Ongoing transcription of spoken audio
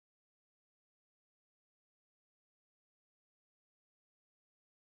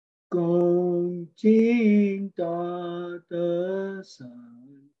恭敬大德三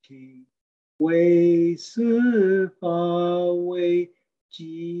听，为四法为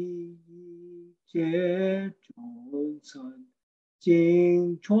记一切众生，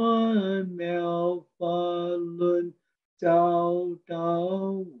经传妙法轮，教导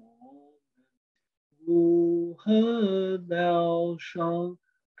我们如何疗伤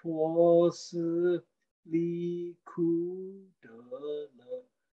脱死离苦得乐，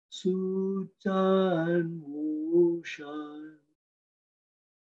速战无伤。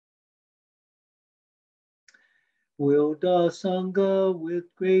Will the Sangha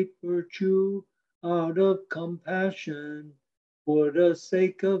with great virtue, out of compassion, for the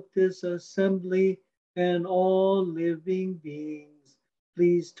sake of this assembly and all living beings,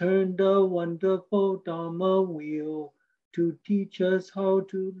 please turn the wonderful Dharma wheel to teach us how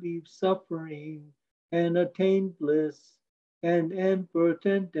to leave suffering and attain bliss, and end birth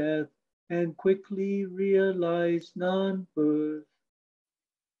and death, and quickly realize non-birth.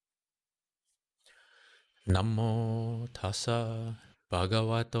 Namo tassa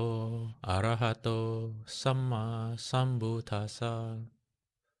bhagavato arahato samma sambuddhassa.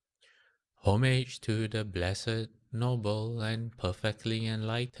 Homage to the blessed, noble, and perfectly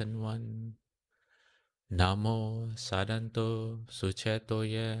enlightened one. Namo sadanto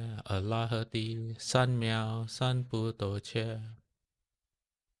sucetoye alahati sanmiao sanputoche.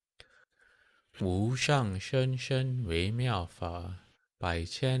 Wu shang shen shen wei miao fa, bai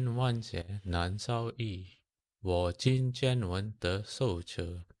qian wan jie nan zao yi. Wo jin jian wen de shou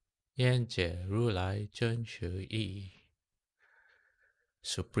che, yan jie ru lai zhen shu yi.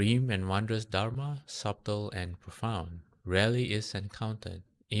 Supreme and wondrous Dharma, subtle and profound, rarely is encountered,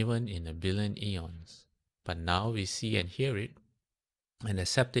 even in a billion eons. But now we see and hear it, and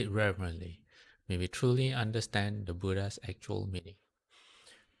accept it reverently. May we truly understand the Buddha's actual meaning.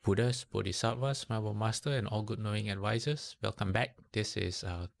 Buddhas, Bodhisattvas, my Noble Master, and all good knowing advisors, welcome back. This is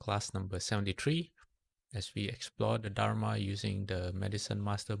class number 73, as we explore the Dharma using the Medicine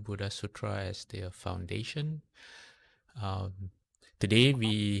Master Buddha Sutra as their foundation. Today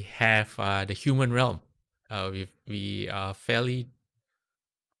we have the human realm. We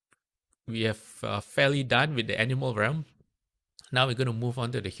have fairly done with the animal realm. Now we're going to move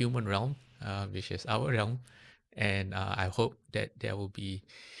on to the human realm, which is our realm, and I hope that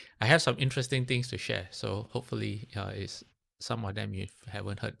I have some interesting things to share. So hopefully, some of them you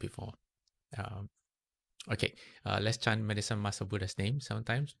haven't heard before. Okay, let's chant Medicine Master Buddha's name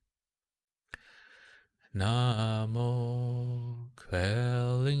sometimes. Namo,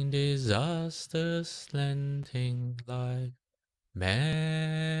 quelling disasters, slanting life,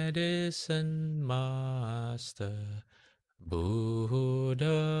 Medicine Master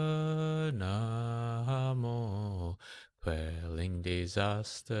Buddha. Namo, quelling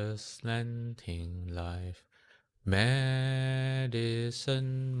disasters, slanting life, Medicine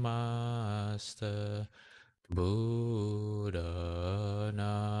Master Buddha.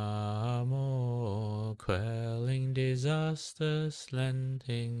 Namo, quelling disasters,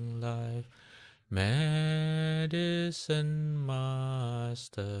 slanting life, Medicine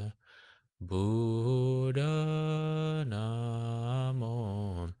Master Buddha.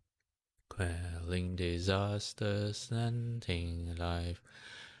 Namo, quelling disasters, slanting life,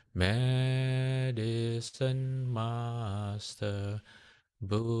 Medicine Master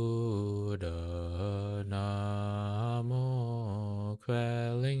Buddha. Namo,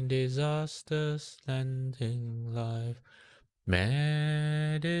 quelling disasters, slanting life,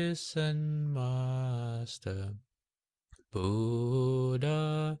 Medicine Master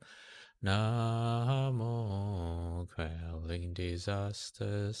Buddha. Namo, quelling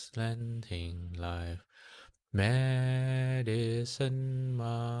disasters, slanting life, Medicine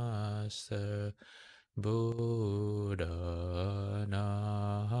Master Buddha.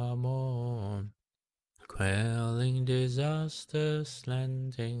 Namo, quelling disasters,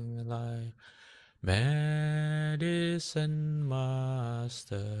 slanting life, Medicine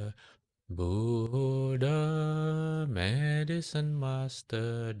Master Buddha. Medicine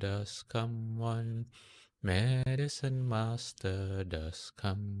Master does come one, Medicine Master does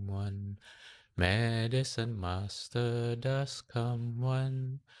come one, Medicine Master does come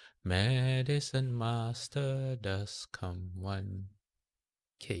one, Medicine Master does come one.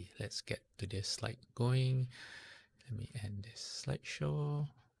 Okay, let's get to this slide going. Let me end this slideshow.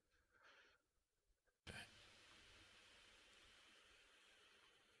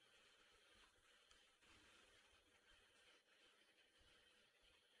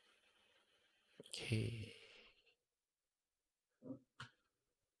 Okay.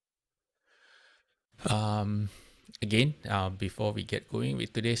 again, before we get going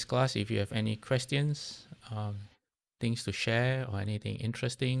with today's class, if you have any questions, things to share, or anything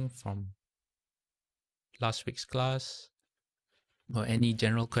interesting from last week's class, or any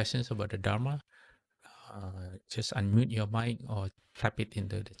general questions about the Dharma, just unmute your mic or type it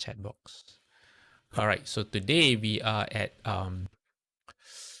into the chat box. All right, so today we are at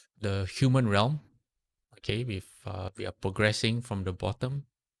the human realm. Okay, we are progressing from the bottom.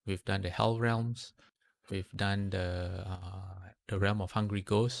 We've done the hell realms. We've done the realm of hungry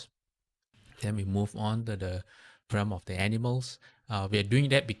ghosts. Then we move on to the realm of the animals. We are doing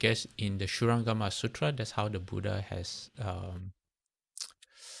that because in the 𝗄𝗵𝗿𝗺𝗺 Sutra, that's how the Buddha has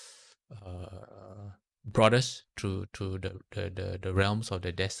brought us to the realms of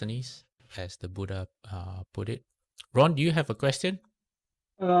the destinies, as the Buddha put it. Ron, do you have a question?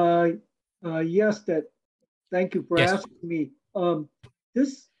 Yes, thank you for asking me.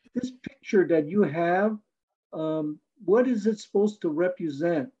 This picture that you have, what is it supposed to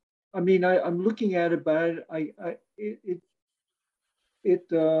represent? I mean, I'm looking at it, but it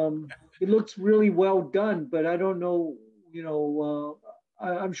looks really well done, but I don't know,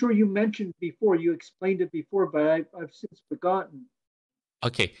 I'm sure you mentioned before, you explained it before, but I've since forgotten.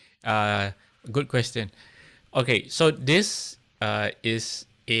 Okay, good question. Okay, so this is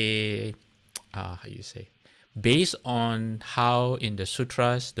a, how you say, based on how in the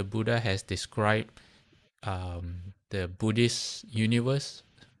sutras the Buddha has described the Buddhist universe.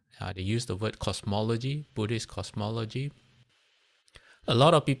 They use the word cosmology, Buddhist cosmology. A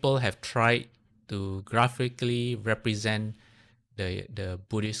lot of people have tried to graphically represent the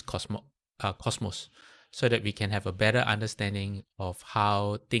Buddhist cosmos, so that we can have a better understanding of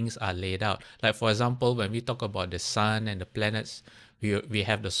how things are laid out. Like, for example, when we talk about the sun and the planets, we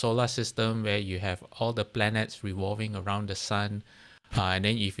have the solar system where you have all the planets revolving around the sun. And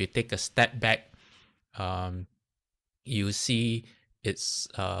then if you take a step back, you see it's,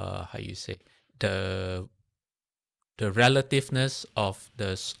 how you say, the relativeness of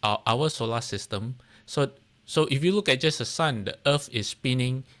our solar system. So if you look at just the sun, the earth is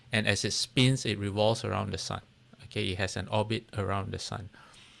spinning, and as it spins, it revolves around the sun. Okay, it has an orbit around the sun.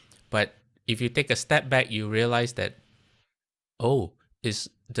 But if you take a step back, you realize that,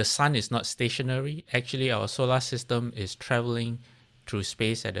 the sun is not stationary. Actually, our solar system is traveling through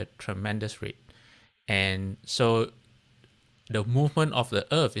space at a tremendous rate. And so the movement of the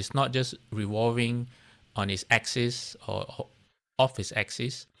earth is not just revolving on its axis or off its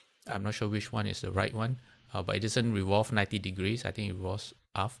axis. I'm not sure which one is the right one, but it doesn't revolve 90 degrees. I think it revolves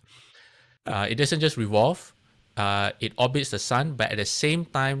off. It doesn't just revolve, it orbits the sun, but at the same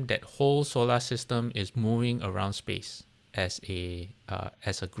time, that whole solar system is moving around space as a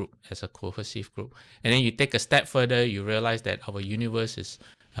group, as a cohesive group. And then you take a step further, you realize that our universe is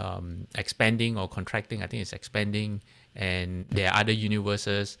expanding or contracting. I think it's expanding, and there are other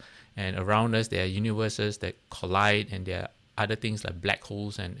universes, and around us there are universes that collide, and there are other things like black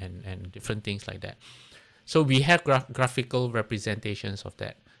holes and different things like that. So we have graphical representations of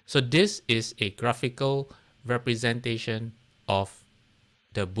that. So this is a graphical representation of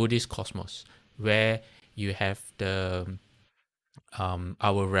the Buddhist cosmos, where you have the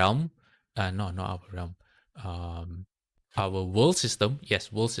our realm, not our realm, our world system.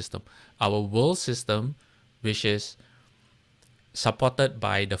 Yes, world system. Our world system, which is supported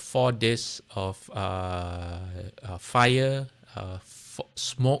by the 4 discs of fire,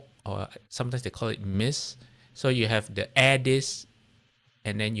 smoke, or sometimes they call it mist. So you have the air disc,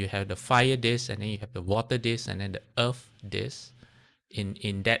 and then you have the fire disc, and then you have the water disc, and then the earth disc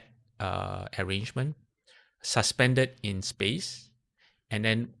in that arrangement, suspended in space. And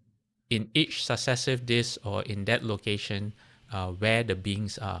then in each successive disc, or in that location, where the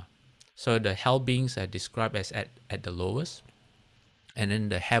beings are. So the hell beings are described as at the lowest, and then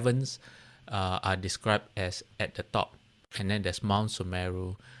the heavens are described as at the top. And then there's Mount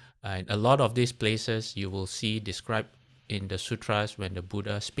Sumeru. And a lot of these places you will see described in the sutras when the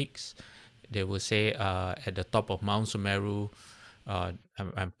Buddha speaks. They will say at the top of Mount Sumeru,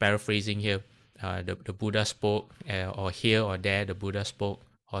 I'm paraphrasing here, the Buddha spoke, or here or there the Buddha spoke,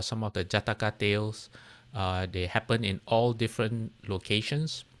 or some of the Jataka tales. They happen in all different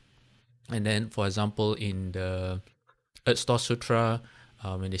locations. And then, for example, in the 𝗃𝗏 Sutra,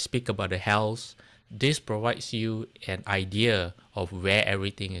 when they speak about the hells, this provides you an idea of where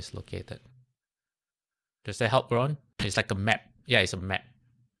everything is located. Does that help, Ron? It's like a map. Yeah, it's a map.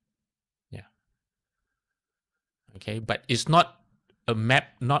 Yeah. Okay, but it's not a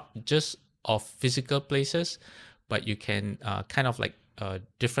map, not just of physical places, but you can kind of like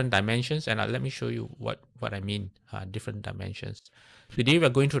different dimensions. And let me show you what I mean, different dimensions. Today we're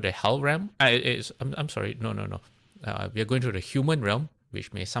going to the hell realm. I'm sorry, no. We are going to the human realm,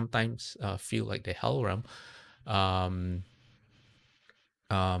 which may sometimes feel like the hell realm. And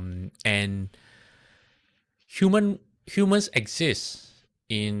humans exist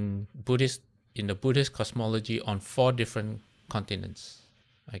in the Buddhist cosmology on 4 different continents.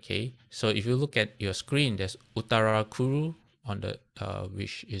 Okay, so if you look at your screen, there's Uttara Kuru on the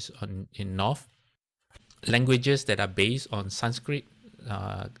which is in north. Languages that are based on Sanskrit,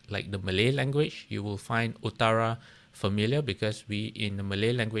 like the Malay language, you will find Uttara familiar, because in the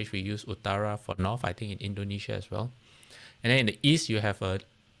Malay language we use Uttara for north. I think in Indonesia as well. And then in the east you have a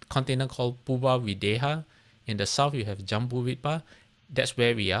continent called 𝗵𝘵𝗶𝗃. In the south you have 𝗵𝘁𝘁𝗶𝗃. That's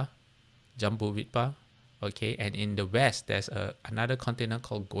where we are, 𝗵𝘁𝘁𝗶. Okay, and in the west there's another continent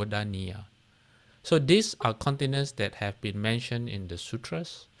called 𝗃𝗶𝗃𝗀. So these are continents that have been mentioned in the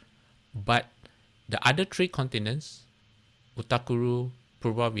sutras, but the other 3 continents, Utakuru,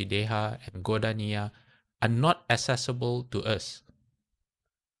 𝗵𝘁𝘁𝗃, and 𝗃𝗃𝗃, are not accessible to us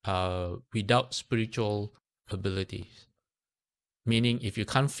without spiritual abilities. Meaning, if you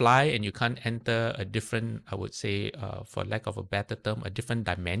can't fly and you can't enter a different, I would say, for lack of a better term, a different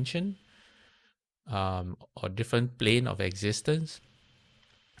dimension or different plane of existence,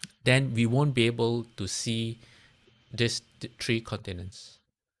 then we won't be able to see these 3 continents.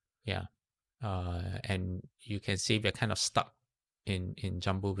 Yeah. And you can see we're kind of stuck in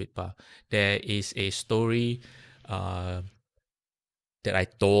𝗵𝘁𝘁𝗃. There is a story that I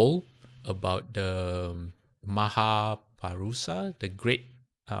told about the 𝗵𝘁𝘁𝗀𝗃,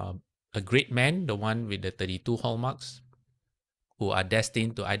 a great man, the one with the 32 hallmarks, who are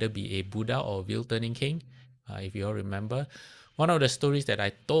destined to either be a Buddha or wheel-turning king, if you all remember. One of the stories that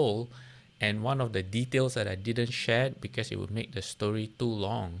I told, and one of the details that I didn't share because it would make the story too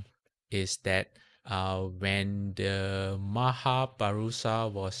long, is that when the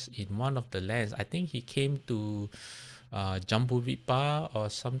𝗵𝘁𝘁𝗃 was in one of the lands, I think he came to 𝗵𝘁𝘁𝗃 or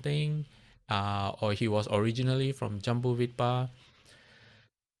something, or he was originally from 𝗵𝘁𝘁𝗃.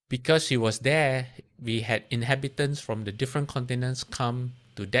 Because he was there, we had inhabitants from the different continents come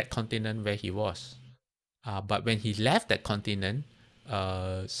to that continent where he was. But when he left that continent,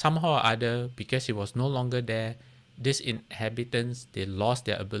 somehow or other, because he was no longer there, these inhabitants, they lost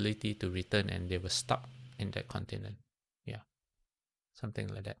their ability to return and they were stuck in that continent. Yeah, something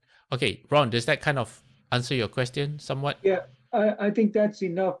like that. Okay, Ron, does that kind of answer your question somewhat? Yeah, I think that's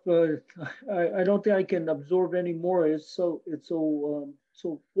enough. I don't think I can absorb any more. It's so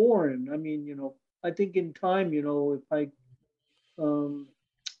foreign. I mean, I think in time, if I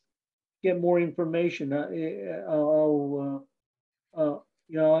get more information, I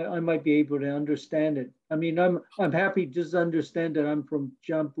might be able to understand it. I mean, I'm happy to just understand that I'm from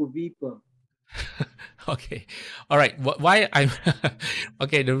𝗵𝘁𝘁𝗃. Okay, all right. Why I'm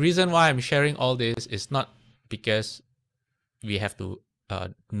okay? The reason why I'm sharing all this is not because we have to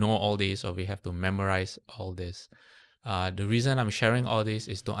know all this or we have to memorize all this. The reason I'm sharing all this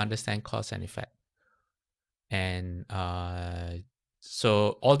is to understand cause and effect. And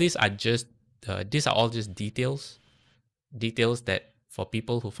so all these are all just details that for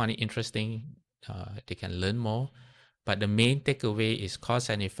people who find it interesting, they can learn more. But the main takeaway is cause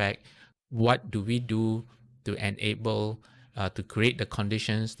and effect. What do we do to enable, to create the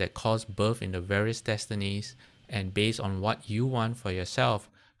conditions that cause birth in the various destinies, and based on what you want for yourself,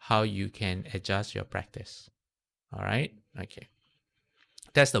 how you can adjust your practice. All right? Okay.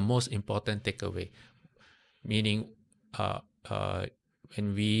 That's the most important takeaway. Meaning,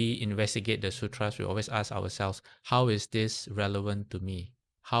 when we investigate the sutras, we always ask ourselves, how is this relevant to me?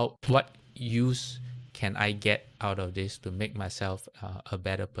 What use can I get out of this to make myself a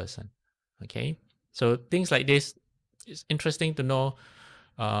better person? Okay, so things like this is interesting to know.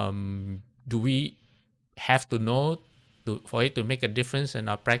 Do we have to know for it to make a difference in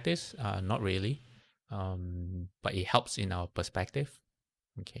our practice? Not really, but it helps in our perspective.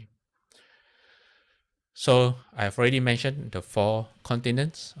 Okay. So I've already mentioned the 4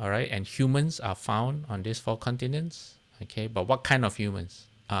 continents, all right, and humans are found on these 4 continents. Okay, but what kind of humans?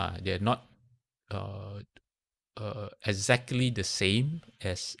 They're not exactly the same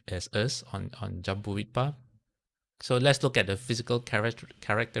as us on 𝗵𝘁𝘁𝗃. So let's look at the physical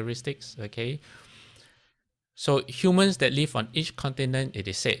characteristics. Okay, so humans that live on each continent, it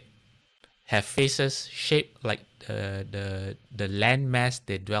is said, have faces shaped like the land mass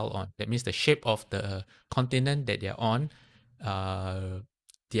they dwell on. That means the shape of the continent that they're on,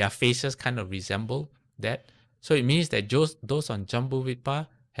 their faces kind of resemble that. So it means that those on 𝗵𝘁𝘁𝗃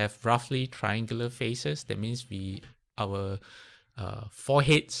have roughly triangular faces. That means our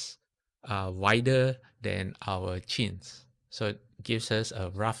foreheads are wider than our chins. So it gives us a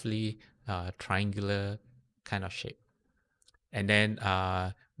roughly triangular kind of shape. And then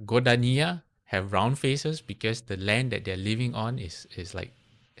𝗵𝗂𝗃 have round faces because the land that they're living on is like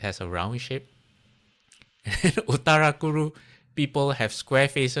has a round shape. And 𝗃𝗏𝗃𝗃 people have square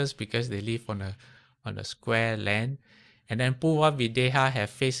faces because they live on a square land. And then 𝗵𝗵𝗿𝗃𝗃 have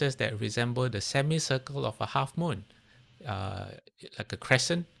faces that resemble the semicircle of a half moon, like a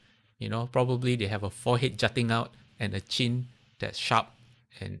crescent. You know, probably they have a forehead jutting out and a chin that's sharp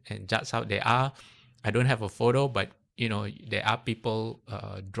and juts out. I don't have a photo, but you know, there are people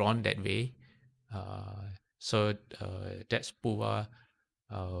drawn that way. So that's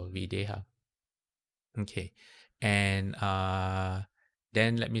𝗵𝗵𝗿𝗃𝗃. Okay, and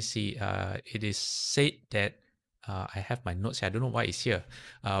then let me see. It is said that I have my notes here. I don't know why it's here,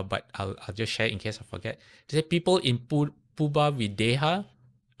 but I'll just share in case I forget. They say people in 𝗵𝗵𝗿𝗃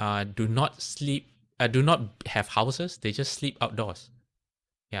do not sleep, do not have houses. They just sleep outdoors.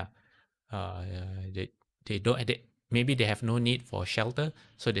 Yeah, they don't. Maybe they have no need for shelter,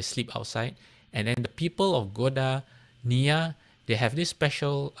 so they sleep outside. And then the people of 𝗵𝗂𝗃𝗃, they have this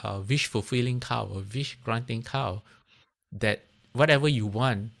special wish-fulfilling cow, or wish-granting cow, that whatever you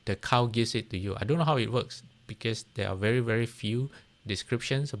want, the cow gives it to you. I don't know how it works because there are very, very few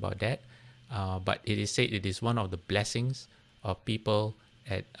descriptions about that. But it is said it is one of the blessings of people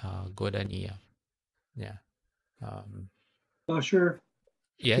at 𝗵𝗂𝗃𝗃. Yeah. Sure.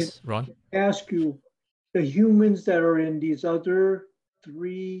 Yes, Ron? Ask you, the humans that are in these other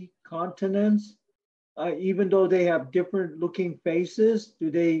 3 continents, even though they have different looking faces, do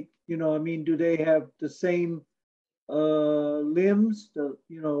they, do they have the same limbs?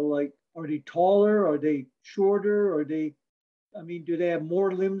 Like, are they taller? Are they shorter? Are they, do they have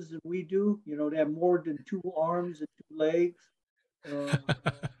more limbs than we do? They have more than 2 arms and 2 legs.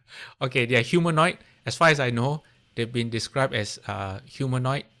 Okay, they are humanoid. As far as I know, they've been described as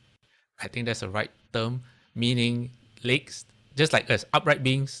humanoid. I think that's the right term, meaning legs, just like us, upright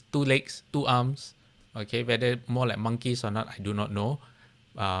beings, 2 legs, 2 arms. Okay, whether more like monkeys or not, I do not know.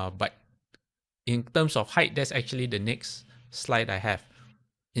 But in terms of height, that's actually the next slide I have.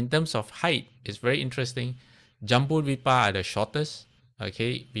 In terms of height, it's very interesting. 𝗵𝗵𝗿𝗃𝗃 are the shortest.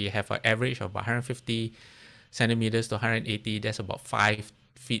 Okay, we have an average of 150 centimeters to 180. That's about 5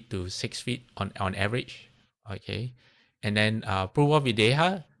 feet to 6 feet on average. Okay, and then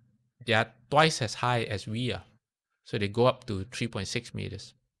𝗵𝗵𝗿𝗃𝗃, they are twice as high as we are. So they go up to 3.6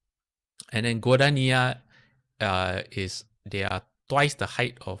 meters. And then 𝗵𝗂𝗃𝗃 they are twice the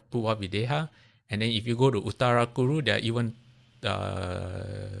height of 𝗵𝗵𝗿𝗃𝗃. And then if you go to 𝗃𝗏𝗃𝗃, they are even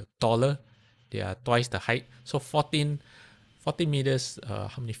taller. They are twice the height. So 14 meters,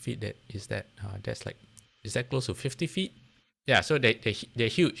 how many feet is that? That's like, is that close to 50 feet? Yeah, so they're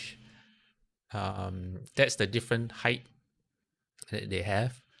huge. That's the different height that they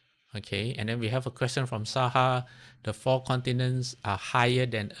have. Okay, and then we have a question from Saha. The 4 continents are higher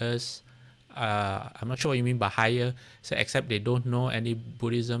than us. I'm not sure what you mean by higher. So except they don't know any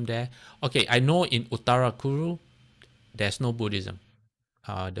Buddhism there. Okay, I know in 𝗃𝗏𝗃𝗃, there's no Buddhism.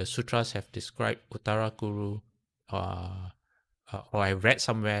 The sutras have described 𝗃𝗏𝗃𝗃, or I read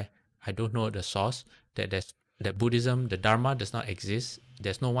somewhere, I don't know the source, that Buddhism, the Dharma does not exist.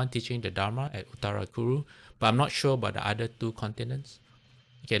 There's no one teaching the Dharma at 𝗃𝗏𝗃𝗃, but I'm not sure about the other 2 continents.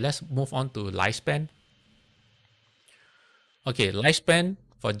 Okay, let's move on to lifespan. Okay, lifespan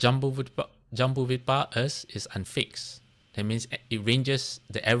for 𝗵𝗵𝗿𝗃𝗃, us, is unfixed. That means it ranges,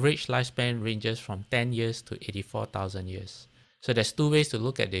 the average lifespan ranges from 10 years to 84,000 years. So there's 2 ways to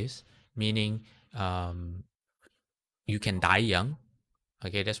look at this, meaning you can die young.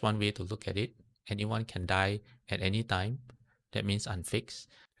 Okay, that's one way to look at it. Anyone can die at any time. That means unfixed.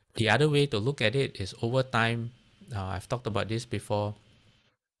 The other way to look at it is over time. I've talked about this before.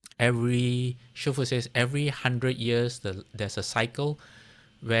 Shifu says every 100 years there's a cycle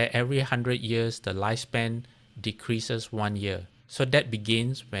where every 100 years the lifespan decreases 1 year. So that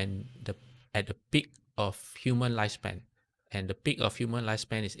begins at the peak of human lifespan, and the peak of human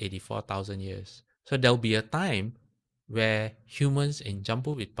lifespan is 84,000 years. So there'll be a time where humans in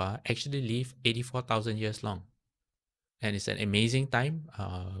𝗵𝗵𝗿𝗃 actually live 84,000 years long, and it's an amazing time.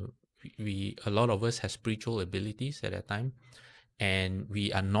 A lot of us have spiritual abilities at that time, and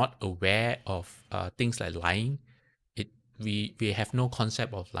we are not aware of things like lying. We have no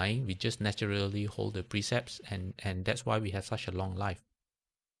concept of lying. We just naturally hold the precepts, and that's why we have such a long life.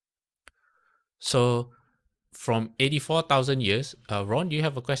 So from 84,000 years, Ron, do you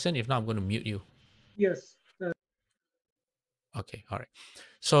have a question? If not, I'm going to mute you. Yes. Okay, all right.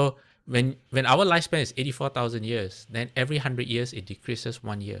 So when our lifespan is 84,000 years, then every 100 years it decreases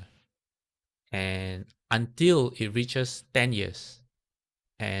 1 year, and until it reaches 10 years.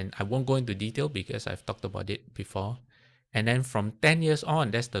 And I won't go into detail because I've talked about it before. And then from 10 years on,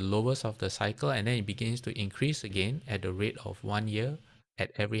 that's the lowest of the cycle. And then it begins to increase again at the rate of 1 year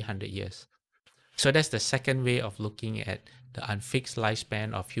at every 100 years. So that's the second way of looking at the unfixed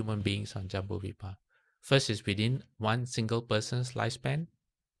lifespan of human beings on 𝗵𝗵𝗶𝗃. First is within one single person's lifespan.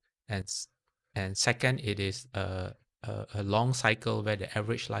 And second, it is a long cycle where the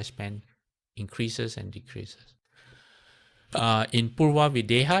average lifespan increases and decreases. In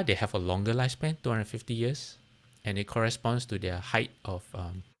𝗵𝗺𝗵𝗃𝗃, they have a longer lifespan, 250 years, and it corresponds to their height of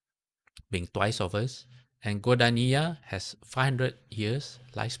being twice of us. And 𝗄𝗵𝗵𝗃𝗲 has 500 years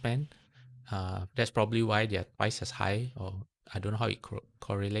lifespan. That's probably why they are twice as high, or I don't know how it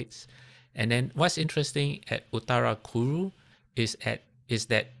correlates. And then what's interesting at 𝗃𝗗𝗃𝗃 is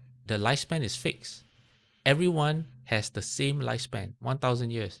that the lifespan is fixed. Everyone has the same lifespan,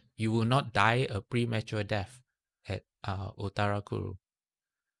 1,000 years. You will not die a premature death at 𝗃𝗗𝗃𝗃.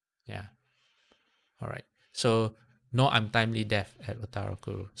 Yeah. All right. So no untimely death at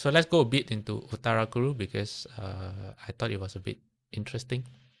𝗃𝗗𝗃𝗃. So let's go a bit into 𝗃𝗗𝗃𝗃 because I thought it was a bit interesting.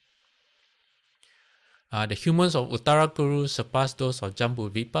 The humans of 𝗃𝗃𝗃 surpass those of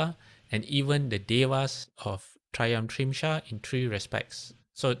𝗵𝗵𝗵𝗃 and even the devas of 𝗗𝗵𝗃𝗃 in 3 respects.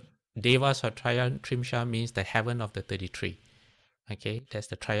 So devas of 𝗗𝗵𝗃𝗃 means the heaven of the 33. Okay, that's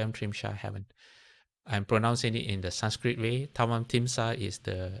the 𝗗𝗵𝗃𝗃 heaven. I'm pronouncing it in the Sanskrit way. 𝗵𝗵 is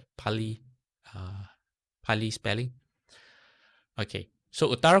the Pali spelling. Okay,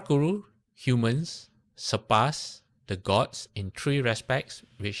 so 𝗃𝗃𝗃 humans surpass the gods in 3 respects,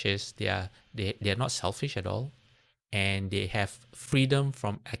 which is they are not selfish at all, and they have freedom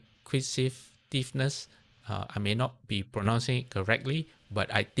from acquisitiveness. I may not be pronouncing it correctly,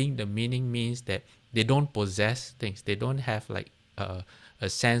 but I think the meaning means that they don't possess things. They don't have like a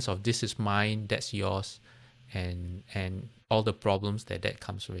sense of this is mine, that's yours, and all the problems that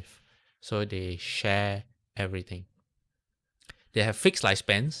comes with. So they share everything. They have fixed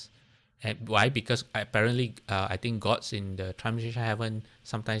lifespans. And why? Because apparently, I think gods in the transition heaven,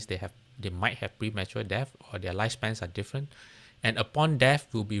 sometimes they might have premature death, or their lifespans are different. And upon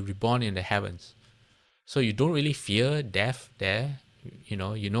death, will be reborn in the heavens. So you don't really fear death there. You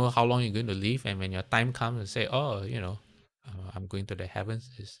know how long you're going to live, and when your time comes, and say, oh, I'm going to the heavens.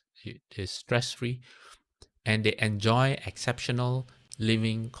 It's stress-free, and they enjoy exceptional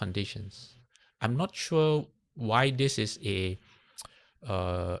living conditions. I'm not sure why this is a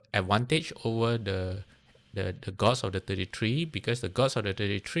advantage over the gods of the 33, because the gods of the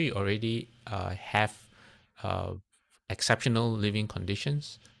 33 already have exceptional living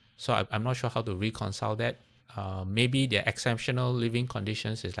conditions. So I'm not sure how to reconcile that. Maybe their exceptional living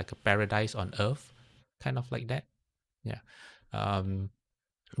conditions is like a paradise on earth, kind of like that. Yeah.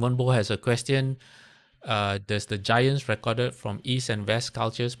 Wonbo has a question. Does the giants recorded from East and West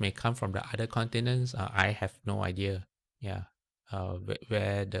cultures may come from the other continents? I have no idea. Yeah.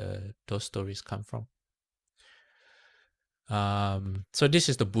 Where those stories come from. So this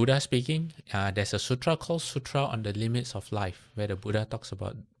is the Buddha speaking. There's a sutra called Sutra on the Limits of Life, where the Buddha talks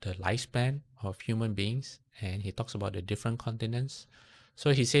about the lifespan of human beings, and he talks about the different continents.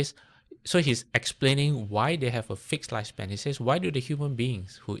 So he says, he's explaining why they have a fixed lifespan. He says, why do the human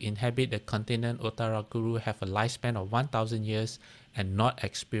beings who inhabit the continent 𝗃𝗃𝗃𝗃 have a lifespan of 1,000 years and not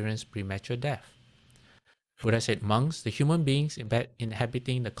experience premature death? Buddha said, monks, the human beings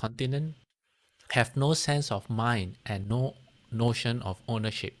inhabiting the continent have no sense of mind and no notion of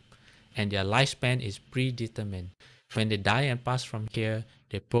ownership, and their lifespan is predetermined. When they die and pass from here,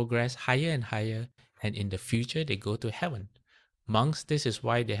 they progress higher and higher, and in the future they go to heaven. Monks, this is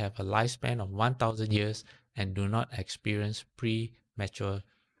why they have a lifespan of 1,000 years and do not experience premature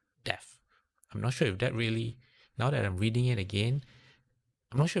death. I'm not sure if that really, now that I'm reading it again,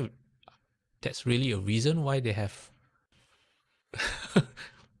 I'm not sure if that's really a reason why they have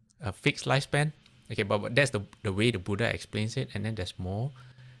a fixed lifespan. Okay, but that's the way the Buddha explains it, and then there's more.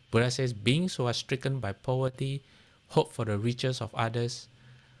 Buddha says, beings who are stricken by poverty hope for the riches of others.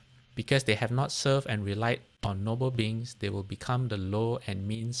 Because they have not served and relied on noble beings, they will become the low and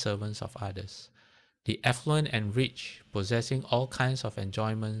mean servants of others. The affluent and rich, possessing all kinds of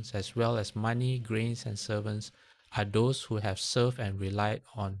enjoyments, as well as money, grains, and servants, are those who have served and relied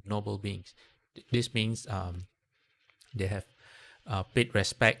on noble beings. This means they have paid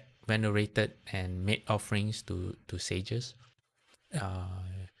respect, venerated, and made offerings to sages.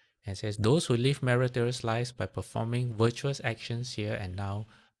 And says, those who live meritorious lives by performing virtuous actions here and now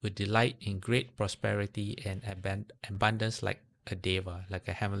will delight in great prosperity and abundance like a deva, like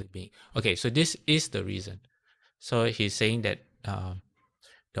a heavenly being. Okay, so this is the reason. So he's saying that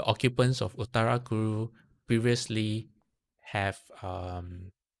the occupants of 𝗃𝗃𝗃𝗃 previously have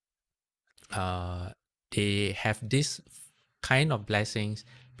they have this kind of blessings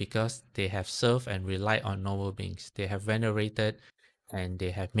because they have served and relied on noble beings. They have venerated and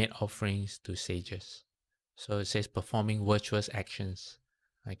they have made offerings to sages. So it says performing virtuous actions.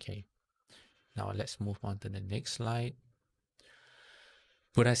 Okay. Now let's move on to the next slide.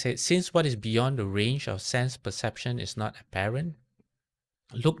 Buddha said, since what is beyond the range of sense perception is not apparent,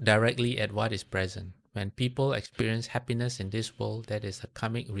 look directly at what is present. When people experience happiness in this world, that is a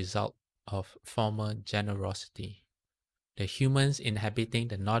karmic result of former generosity. The humans inhabiting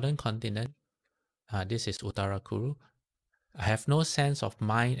the northern continent, this is 𝗃𝗏𝗃𝗃, have no sense of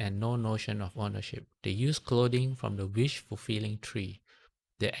mind and no notion of ownership. They use clothing from the wish-fulfilling tree.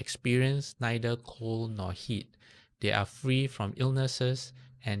 They experience neither cold nor heat. They are free from illnesses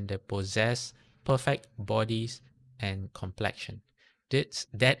and they possess perfect bodies and complexion.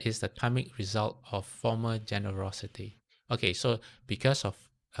 That is the karmic result of former generosity. Okay, so because of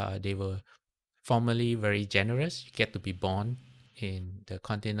they were formerly very generous, you get to be born in the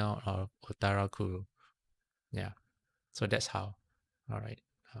continent of 𝗃𝗏𝗃𝗃. Yeah, so that's how. All right.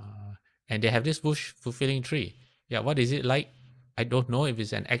 And they have this wish-fulfilling tree. Yeah, what is it like? I don't know if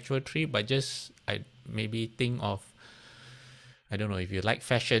it's an actual tree, but just I maybe think of, I don't know, if you like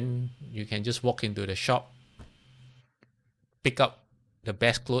fashion, you can just walk into the shop, pick up the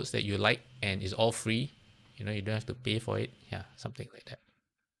best clothes that you like, and it's all free. You know, you don't have to pay for it. Yeah, something like that.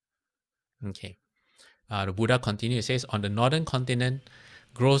 Okay. The Buddha continues, says, on the northern continent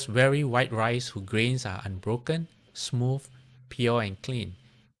grows very white rice whose grains are unbroken, smooth, pure and clean.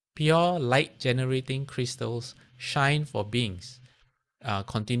 Pure light-generating crystals shine for beings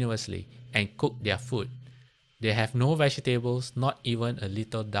continuously and cook their food. They have no vegetables, not even a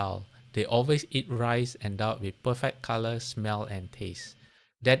little dal. They always eat rice endowed with perfect color, smell, and taste.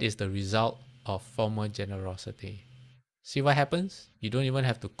 That is the result of former generosity. See what happens? You don't even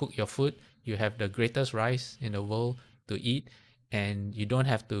have to cook your food. You have the greatest rice in the world to eat, and you don't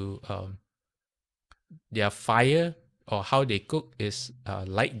have to. Their fire or how they cook is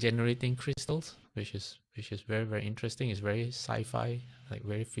light generating crystals, which is very, very interesting. It's very sci-fi, like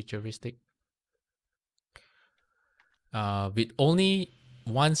very futuristic. With only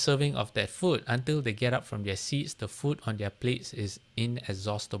one serving of that food, until they get up from their seats, the food on their plates is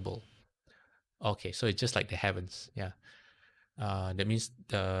inexhaustible. Okay, so it's just like the heavens. Yeah. That means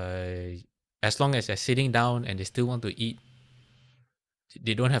as long as they're sitting down and they still want to eat,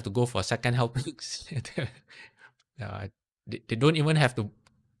 they don't have to go for second helpings. They don't even have to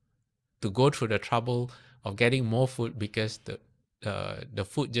go through the trouble of getting more food because the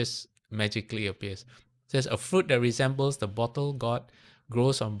food just magically appears. It says a fruit that resembles the bottle god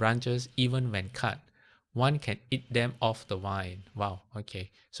grows on branches even when cut. One can eat them off the vine. Wow.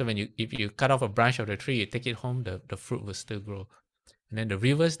 Okay. So if you cut off a branch of the tree, you take it home, the fruit will still grow. And then the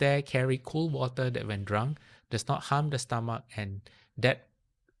rivers there carry cool water that when drunk does not harm the stomach, and that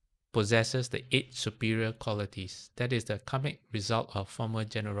possesses the 8 superior qualities. That is the karmic result of former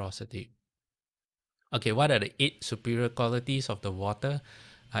generosity. Okay, what are the 8 superior qualities of the water?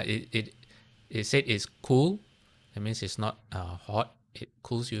 It said it's cool. That means it's not hot. It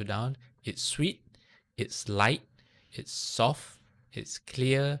cools you down. It's sweet. It's light. It's soft. It's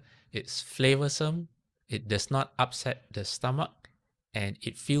clear. It's flavorsome. It does not upset the stomach. And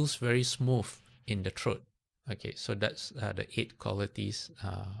it feels very smooth in the throat. Okay, so that's the 8 qualities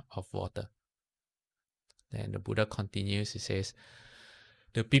of water. Then the Buddha continues, he says,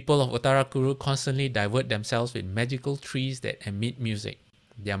 the people of 𝗃𝗏𝗃𝗃 constantly divert themselves with magical trees that emit music.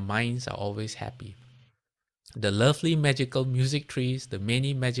 Their minds are always happy. The lovely magical music trees, the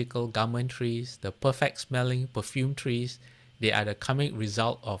many magical garment trees, the perfect smelling perfume trees, they are the karmic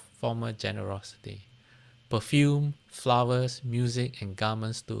result of former generosity. Perfume, flowers, music, and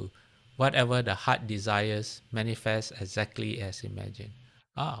garments too. Whatever the heart desires manifests exactly as imagined.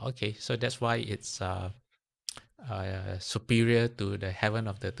 Okay. So that's why it's superior to the heaven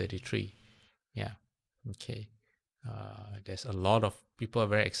of the 33. Yeah. Okay. There's a lot of people are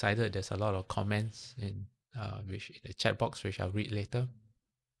very excited. There's a lot of comments in the chat box, which I'll read later.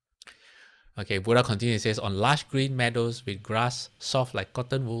 Okay, Buddha continues, says, on lush green meadows with grass soft like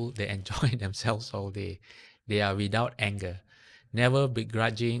cotton wool, they enjoy themselves all day. They are without anger. Never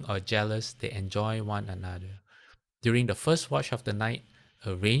begrudging or jealous, they enjoy one another. During the first watch of the night,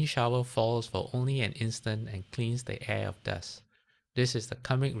 a rain shower falls for only an instant and cleans the air of dust. This is the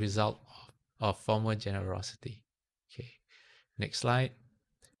karmic result of former generosity. Okay, next slide.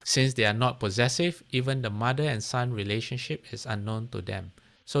 Since they are not possessive, even the mother and son relationship is unknown to them.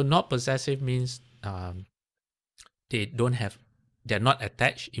 So not possessive means they're not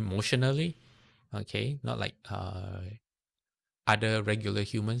attached emotionally. Okay, not like other regular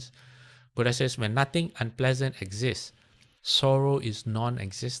humans. Buddha says when nothing unpleasant exists, sorrow is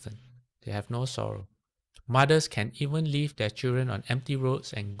non-existent. They have no sorrow. Mothers can even leave their children on empty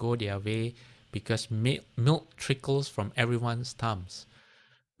roads and go their way because milk trickles from everyone's thumbs.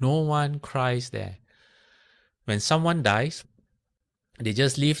 No one cries there. When someone dies, they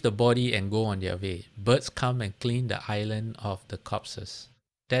just leave the body and go on their way. Birds come and clean the island of the corpses.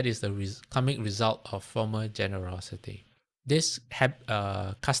 That is the karmic result of former generosity. This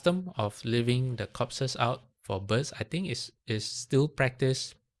custom of leaving the corpses out for birds, I think, is still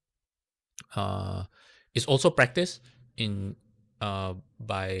practiced. Is also practiced in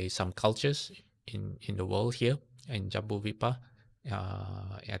by some cultures in the world here in 𝗵𝗵𝗏𝗃.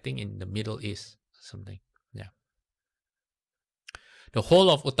 I think in the Middle East, something. Yeah. The whole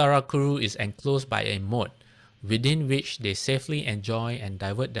of 𝗃𝗏𝗃𝗃 is enclosed by a moat, within which they safely enjoy and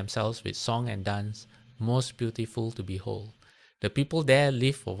divert themselves with song and dance, most beautiful to behold. The people there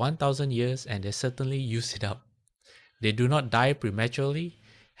live for 1,000 years and they certainly use it up. They do not die prematurely,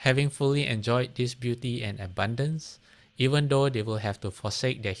 having fully enjoyed this beauty and abundance. Even though they will have to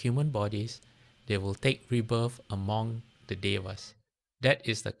forsake their human bodies, they will take rebirth among the devas. That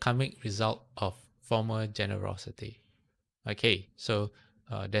is the karmic result of former generosity. Okay, so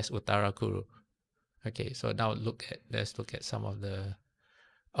that's 𝗃𝗏𝗃𝗃. Okay, so now let's look at some of the.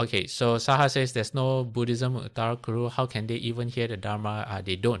 Okay, so Saha says there's no Buddhism 𝗃𝗏𝗃𝗃. How can they even hear the Dharma?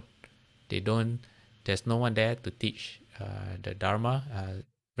 They don't. There's no one there to teach the Dharma.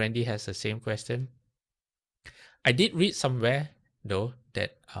 Randy has the same question. I did read somewhere though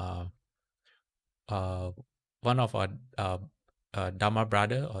that one of our Dharma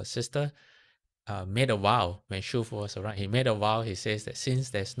brother or sister made a vow when Shufu was around. He made a vow. He says that since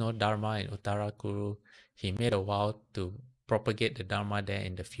there's no Dharma in 𝗃𝗏𝗃𝗃, he made a vow to propagate the Dharma there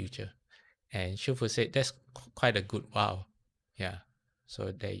in the future. And Shufu said that's quite a good vow. Yeah.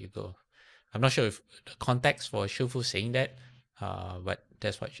 So there you go. I'm not sure if the context for Shufu saying that, but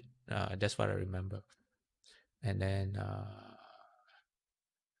that's what I remember. And then,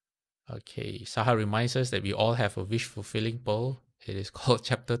 okay, Saha reminds us that we all have a wish-fulfilling pearl. It is called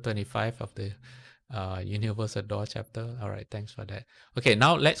chapter 25 of the Universal Door chapter. All right, thanks for that. Okay,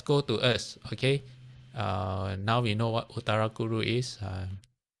 now let's go to us. Okay, now we know what 𝗃𝗏𝗃𝗃 is.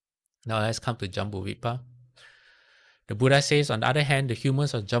 Now let's come to 𝗵𝗵𝗏𝗃. The Buddha says, on the other hand, the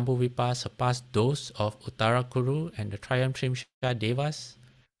humans of 𝗵𝗵𝗏 surpass those of 𝗃𝗏𝗃𝗃 and the 𝗵𝗃𝘁𝗁 devas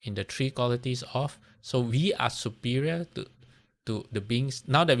in the three qualities of. So we are superior to the beings.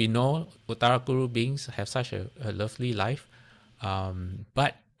 Now that we know 𝗃𝗏𝗃𝗃 beings have such a lovely life,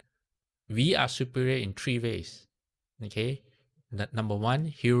 but we are superior in three ways. Okay, number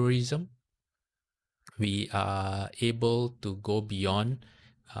one, heroism. We are able to go beyond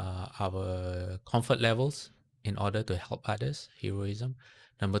our comfort levels in order to help others, heroism.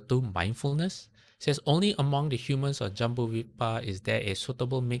 Number two, mindfulness. It says only among the humans of 𝗵𝗵𝗏𝗃 is there a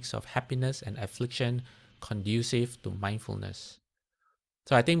suitable mix of happiness and affliction conducive to mindfulness.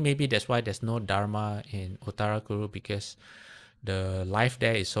 So I think maybe that's why there's no Dharma in 𝗃𝗏𝗃𝗃, because the life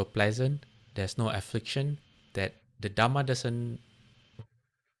there is so pleasant, there's no affliction, that the Dharma doesn't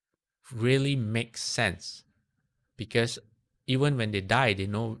really make sense, because even when they die, they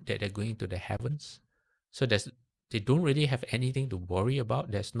know that they're going to the heavens. So they don't really have anything to worry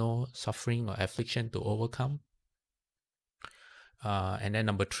about. There's no suffering or affliction to overcome. And then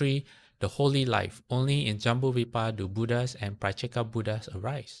number three, the holy life. Only in 𝗵𝗵𝗏𝗃 do Buddhas and Pratyeka Buddhas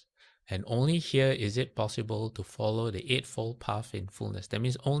arise. And only here is it possible to follow the Eightfold Path in fullness. That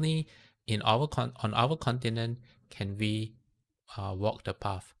means only in on our continent can we walk the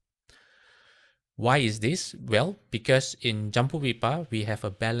path. Why is this? Well, because in 𝗵𝗵𝗏𝗃 we have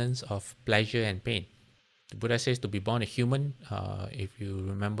a balance of pleasure and pain. The Buddha says to be born a human, if you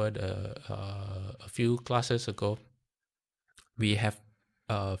remember a few classes ago, we have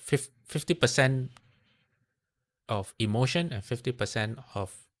 50% of emotion and 50%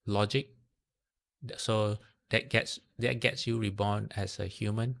 of logic. So that gets you reborn as a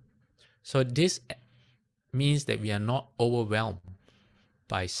human. So this means that we are not overwhelmed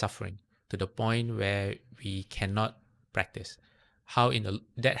by suffering to the point where we cannot practice. How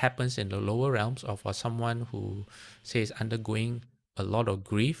that happens in the lower realms, or for someone who says undergoing a lot of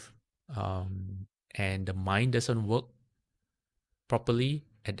grief, and the mind doesn't work properly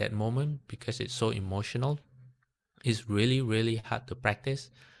at that moment because it's so emotional, it's really, really hard to practice.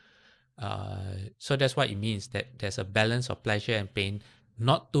 So that's what it means, that there's a balance of pleasure and pain.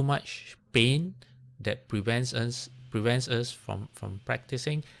 Not too much pain that prevents us from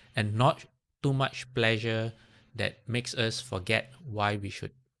practicing, and not too much pleasure that makes us forget why we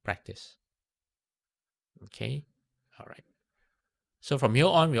should practice. Okay, all right. So from here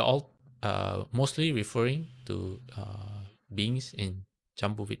on, we're all mostly referring to beings in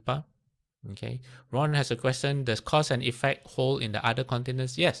𝗵𝗵𝗏𝗃. Okay. Ron has a question. Does cause and effect hold in the other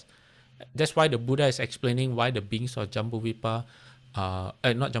continents? Yes. That's why the Buddha is explaining why the beings of 𝗵𝗵𝗏,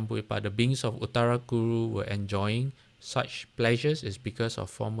 not 𝗵𝗵𝗏, the beings of Uttarakuru were enjoying such pleasures is because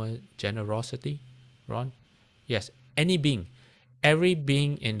of former generosity. Ron? Yes. Any being, every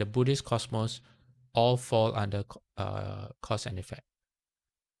being in the Buddhist cosmos all fall under cause and effect.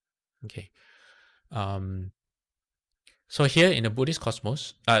 Okay. So here in the Buddhist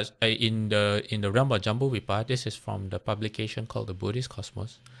cosmos, in the realm of 𝗵𝗵𝗏𝗃, this is from the publication called the Buddhist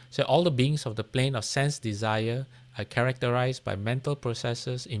Cosmos. So all the beings of the plane of sense desire are characterized by mental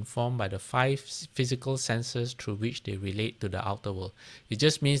processes informed by the 5 physical senses through which they relate to the outer world. It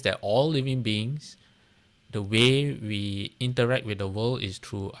just means that all living beings, the way we interact with the world is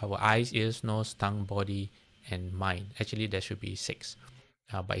through our eyes, ears, nose, tongue, body, and mind. Actually, there should be 6.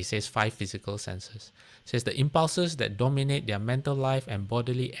 But it says 5 physical senses. It says the impulses that dominate their mental life and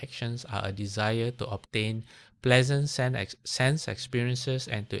bodily actions are a desire to obtain pleasant sense experiences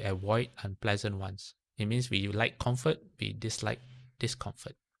and to avoid unpleasant ones. It means we like comfort, we dislike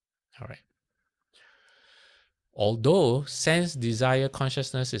discomfort. All right. Although sense desire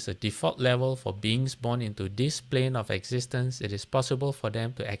consciousness is a default level for beings born into this plane of existence, it is possible for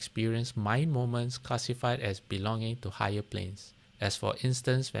them to experience mind moments classified as belonging to higher planes. As for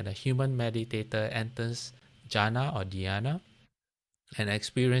instance, when a human meditator enters jhana or dhyana and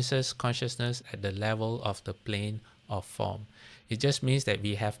experiences consciousness at the level of the plane of form. It just means that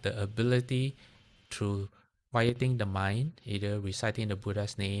we have the ability through quieting the mind, either reciting the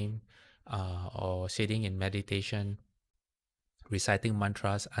Buddha's name or sitting in meditation, reciting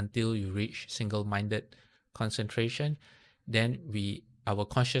mantras until you reach single-minded concentration, then our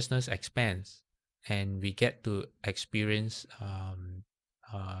consciousness expands and we get to experience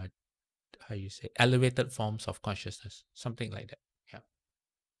elevated forms of consciousness, something like that. Yeah.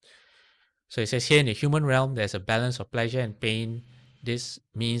 So it says here in the human realm, there's a balance of pleasure and pain. This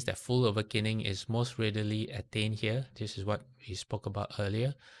means that full awakening is most readily attained here. This is what we spoke about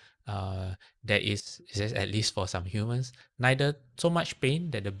earlier. There is, it says, at least for some humans, neither so much pain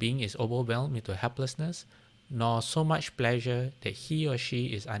that the being is overwhelmed into helplessness, nor so much pleasure that he or she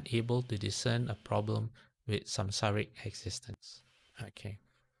is unable to discern a problem with samsaric existence. Okay.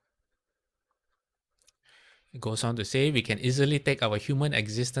 It goes on to say, we can easily take our human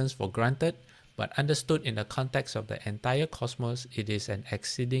existence for granted, but understood in the context of the entire cosmos, it is an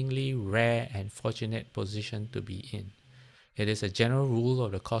exceedingly rare and fortunate position to be in. It is a general rule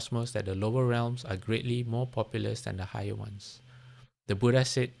of the cosmos that the lower realms are greatly more populous than the higher ones. The Buddha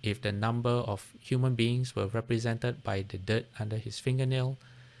said if the number of human beings were represented by the dirt under his fingernail,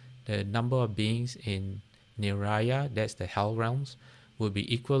 the number of beings in Niraya, that's the hell realms, would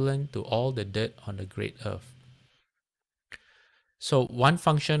be equivalent to all the dirt on the great earth. So one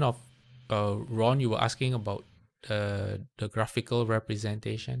function of, Ron, you were asking about the graphical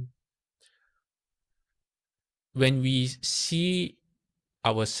representation. When we see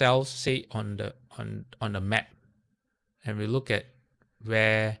ourselves, say on the map, and we look at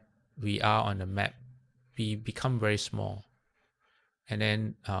where we are on the map, we become very small. And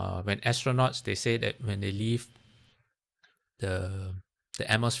then when astronauts, they say that when they leave the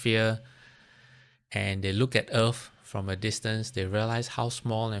atmosphere and they look at Earth from a distance, they realize how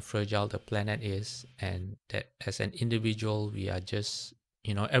small and fragile the planet is, and that as an individual, we are just,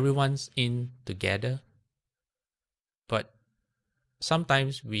 everyone's in together. But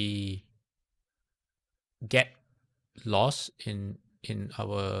sometimes we get lost in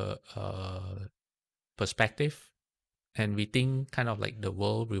our perspective, and we think kind of like the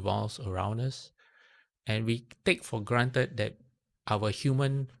world revolves around us, and we take for granted that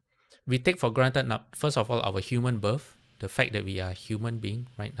we take for granted now, first of all, our human birth, the fact that we are human being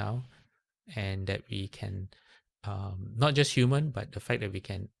right now, and that we can not just human, but the fact that we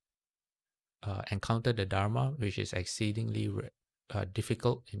can encounter the Dharma, which is exceedingly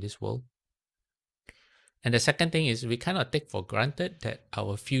difficult in this world. And the second thing is we kind of take for granted that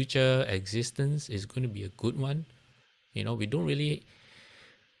our future existence is going to be a good one. We don't really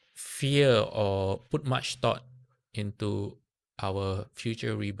fear or put much thought into our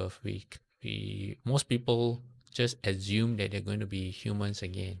future rebirth. Most people just assume that they're going to be humans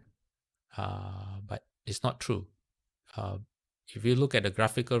again, but it's not true. If you look at the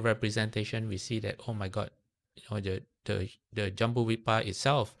graphical representation, we see that, oh my God, the 𝗵𝗵𝗏𝗃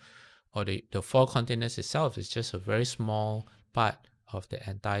itself, or the 4 continents itself, is just a very small part of the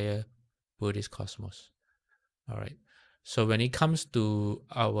entire Buddhist cosmos. All right. So when it comes to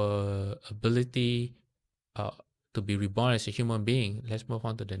our ability to be reborn as a human being. Let's move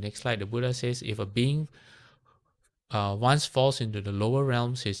on to the next slide. The Buddha says, if a being once falls into the lower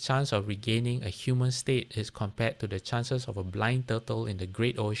realms, his chance of regaining a human state is compared to the chances of a blind turtle in the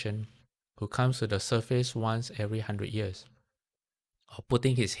great ocean who comes to the surface once every 100 years, or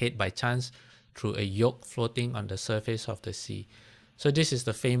putting his head by chance through a yoke floating on the surface of the sea. So this is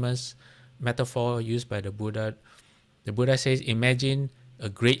the famous metaphor used by the Buddha. The Buddha says, imagine a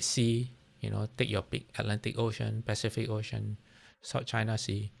great sea, take your pick, Atlantic Ocean, Pacific Ocean, South China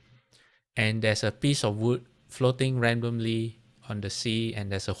Sea, and there's a piece of wood floating randomly on the sea,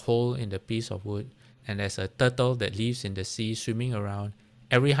 and there's a hole in the piece of wood, and there's a turtle that lives in the sea swimming around.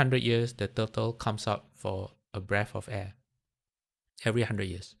 Every 100 years, the turtle comes up for a breath of air. Every 100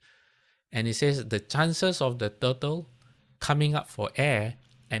 years. And it says the chances of the turtle coming up for air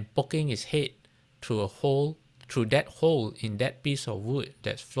and poking his head through that hole in that piece of wood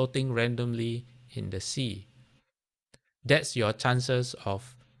that's floating randomly in the sea, that's your chances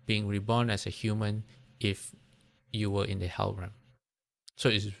of being reborn as a human if you were in the hell realm. So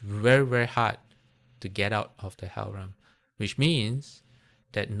it's very, very hard to get out of the hell realm, which means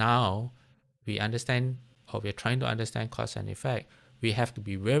that now we understand, or we're trying to understand cause and effect. We have to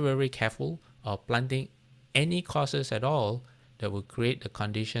be very, very careful of planting any causes at all that will create the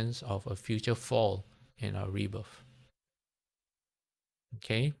conditions of a future fall in our rebirth.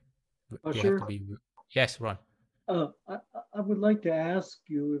 Okay? We have to be... Yes, Ron. I would like to ask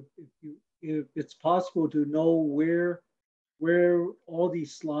you if it's possible to know where all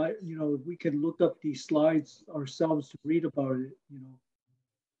these slides, if we can look up these slides ourselves to read about it,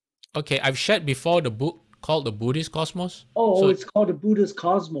 Okay, I've shared before the book called The Buddhist Cosmos. Oh, it's called The Buddhist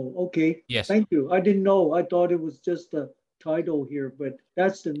Cosmos. Okay. Yes. Thank you. I didn't know. I thought it was just a title here, but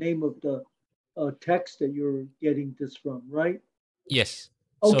that's the name of the text that you're getting this from, right? Yes.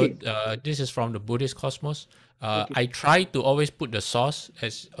 Okay. So this is from the Buddhist Cosmos. Okay. I try to always put the source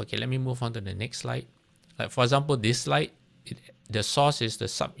as, okay, let me move on to the next slide. Like for example, this slide, the source is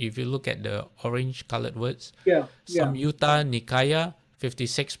if you look at the orange colored words, Samyutta Nikaya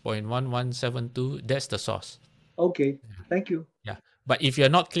 56.1172, that's the source. Okay. Thank you. Yeah. But if you're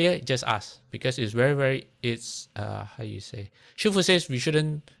not clear, just ask, because it's very, very, it's, how you say, Shifu says we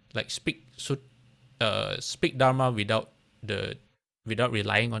shouldn't like speak Dharma without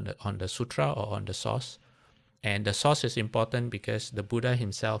relying on the sutra or on the source. And the source is important because the Buddha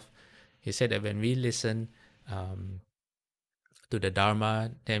himself, he said that when we listen to the Dharma,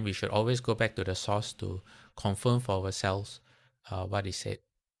 then we should always go back to the source to confirm for ourselves what he said.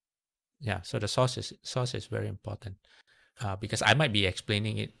 Yeah, so the source is very important because I might be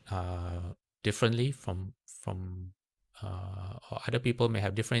explaining it differently from or other people may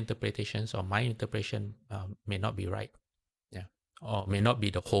have different interpretations, or my interpretation may not be right. Yeah, or may not be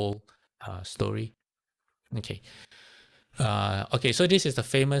the whole story. Okay. Okay, so this is the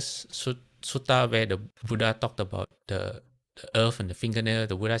famous sutta where the Buddha talked about the earth and the fingernail.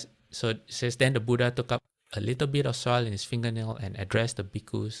 The Buddha, so it says, then the Buddha took up a little bit of soil in his fingernail and addressed the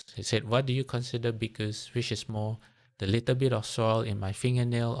bhikkhus. He said, what do you consider, bhikkhus? Which is more, the little bit of soil in my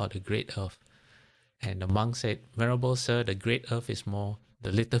fingernail or the great earth? And the monk said, Venerable Sir, the great earth is more.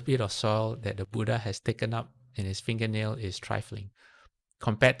 The little bit of soil that the Buddha has taken up in his fingernail is trifling.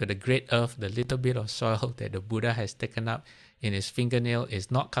 Compared to the great earth, the little bit of soil that the Buddha has taken up in his fingernail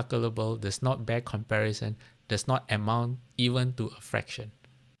is not calculable, does not bear comparison, does not amount even to a fraction.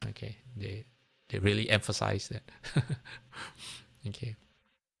 Okay, they really emphasize that. Okay.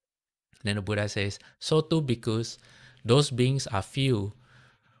 Then the Buddha says, so too, bhikkhus, those beings are few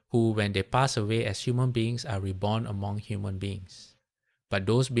who, when they pass away as human beings, are reborn among human beings. But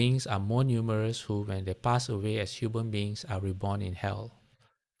those beings are more numerous who, when they pass away as human beings, are reborn in hell.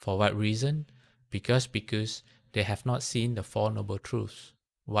 For what reason? Because they have not seen the Four Noble Truths.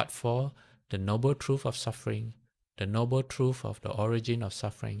 What for? The Noble Truth of suffering, the Noble Truth of the origin of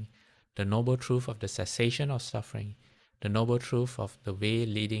suffering, the Noble Truth of the cessation of suffering, the Noble Truth of the way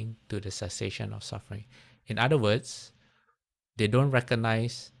leading to the cessation of suffering. In other words, they don't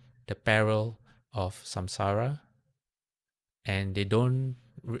recognize the peril of samsara, and they don't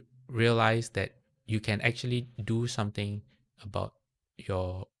realize that you can actually do something about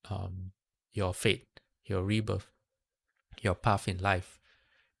your fate, your rebirth, your path in life,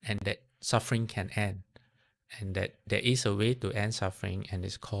 and that suffering can end, and that there is a way to end suffering, and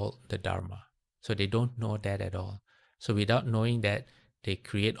it's called the Dharma. So they don't know that at all. So without knowing that, they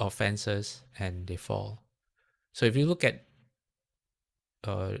create offenses and they fall. So if you look at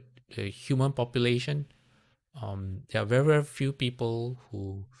the human population, there are very, very few people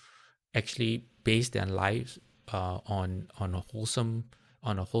who actually base their lives on a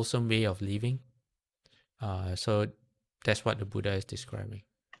wholesome way of living. So that's what the Buddha is describing.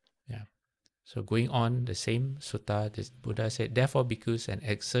 Yeah. So going on the same sutta, the Buddha said, therefore, bhikkhus, an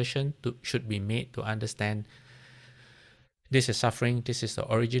exertion should be made to understand this is suffering, this is the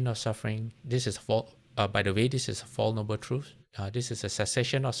origin of suffering, this is fall. By the way, this is a Four Noble Truths. This is a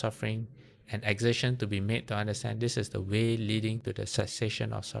cessation of suffering, an exertion to be made to understand this is the way leading to the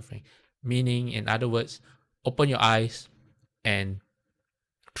cessation of suffering. Meaning, in other words, open your eyes and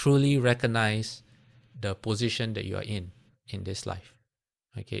truly recognize the position that you are in this life.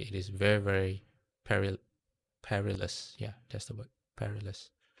 Okay, it is very, very perilous. Yeah, that's the word, perilous.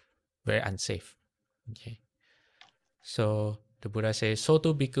 Very unsafe. Okay. So the Buddha says, so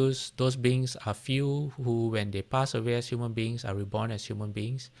too bhikkhus, those beings are few who, when they pass away as human beings, are reborn as human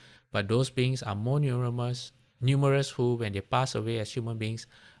beings. But those beings are more numerous who, when they pass away as human beings,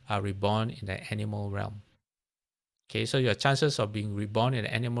 are reborn in the animal realm. Okay, so your chances of being reborn in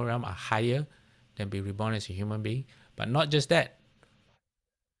the animal realm are higher than being reborn as a human being. But not just that.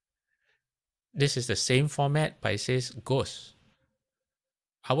 This is the same format, but it says ghosts.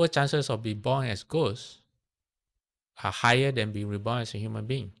 Our chances of being born as ghosts are higher than being reborn as a human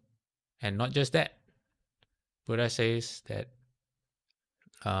being. And not just that. Buddha says that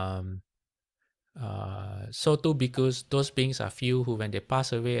so too bhikkhus, those beings are few who, when they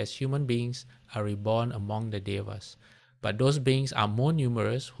pass away as human beings, are reborn among the devas. But those beings are more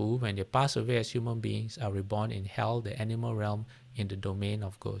numerous who, when they pass away as human beings, are reborn in hell, the animal realm, in the domain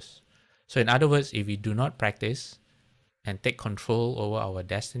of ghosts. So in other words, if we do not practice and take control over our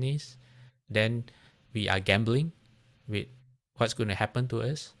destinies, then we are gambling with what's going to happen to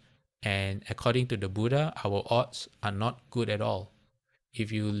us. And according to the Buddha, our odds are not good at all.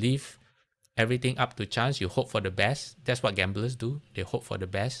 If you leave everything up to chance, you hope for the best. That's what gamblers do. They hope for the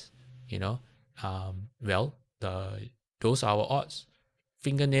best, you know. Those are our odds.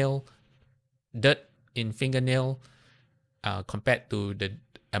 Dirt in fingernail compared to the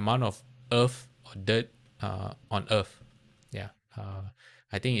amount of earth or dirt on earth. Yeah.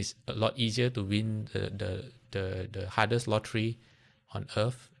 I think it's a lot easier to win the hardest lottery on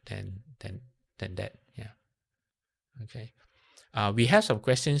earth than that. Yeah. Okay. We have some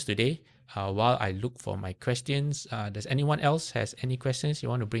questions today. While I look for my questions, does anyone else has any questions you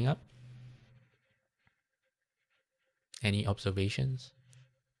want to bring up? Any observations?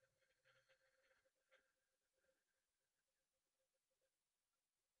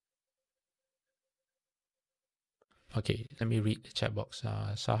 Okay, let me read the chat box.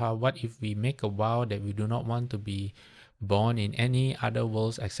 Saha, what if we make a vow that we do not want to be born in any other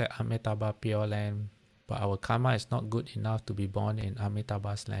worlds except 𝗵𝘁𝗵𝗃 Pure Land, but our karma is not good enough to be born in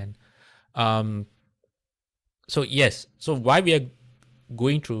𝗵𝘁𝗵's land? So yes, so why we are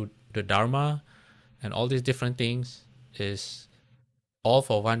going through the Dharma and all these different things is all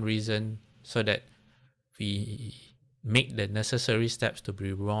for one reason, so that we make the necessary steps to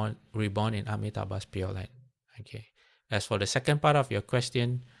be reborn in 𝗵𝘁𝗵's Pure Land. Okay. As for the second part of your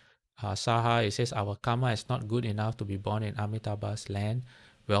question, Saha, it says our karma is not good enough to be born in 𝗵𝘁𝗵's land.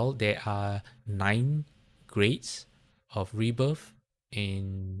 Well, there are 9 grades of rebirth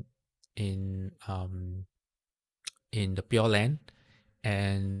in the Pure Land,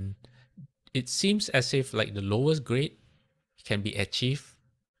 and it seems as if like the lowest grade can be achieved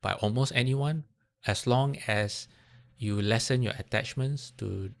by almost anyone, as long as you lessen your attachments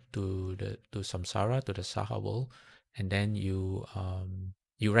to samsara, to the saha world, and then you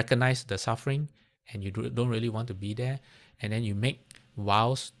recognize the suffering, and you don't really want to be there, and then you make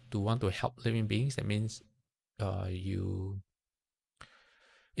vows to want to help living beings. That means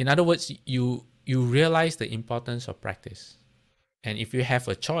in other words, you realize the importance of practice. And if you have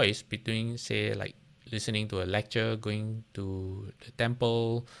a choice between, say, like listening to a lecture, going to the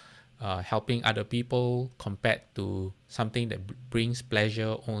temple, helping other people, compared to something that brings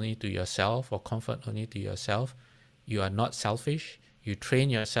pleasure only to yourself or comfort only to yourself, you are not selfish. You train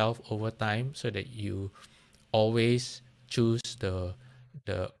yourself over time so that you always choose the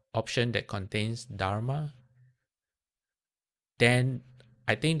option that contains Dharma. Then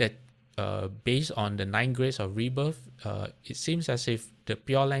I think that based on the 9 grades of rebirth, it seems as if the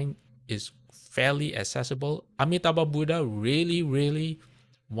Pure Land is fairly accessible. Amitabha Buddha really, really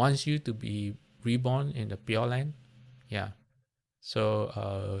wants you to be reborn in the Pure Land. Yeah.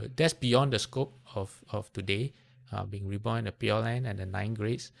 So that's beyond the scope of today, being reborn in the Pure Land and the 9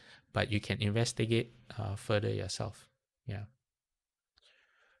 grades, but you can investigate further yourself. Yeah.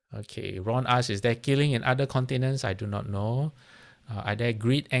 Okay, Ron asks, is there killing in other continents? I do not know. Are there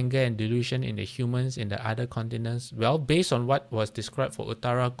greed, anger, and delusion in the humans in the other continents? Well, based on what was described for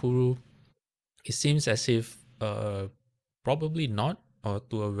Uttara Kuru, it seems as if probably not, or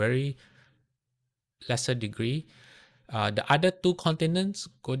to a very lesser degree. The other two continents,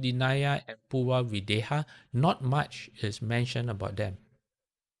 Kodinaya and 𝗵𝗺 not much is mentioned about them.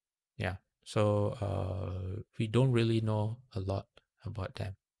 Yeah, so we don't really know a lot about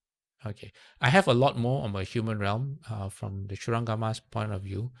them. Okay, I have a lot more on my human realm from the Shurangama's point of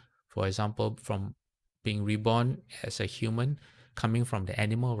view. For example, from being reborn as a human, coming from the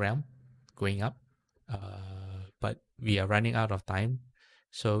animal realm, going up. But we are running out of time,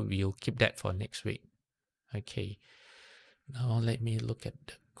 so we'll keep that for next week. Okay, now let me look at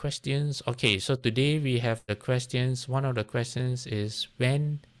the questions. Okay, so today we have the questions. One of the questions is,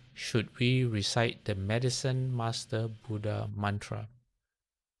 when should we recite the Medicine Master Buddha mantra?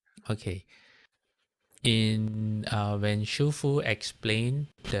 Okay, in when Shufu explained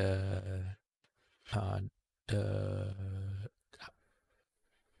the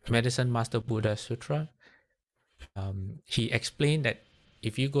Medicine Master Buddha Sutra, he explained that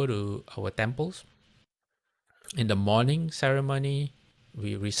if you go to our temples, in the morning ceremony,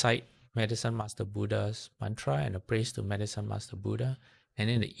 we recite Medicine Master Buddha's mantra and a praise to Medicine Master Buddha. And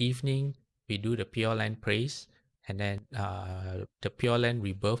in the evening, we do the Pure Land praise and then the Pure Land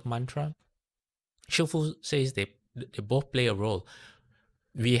Rebirth mantra. Shufu says they both play a role.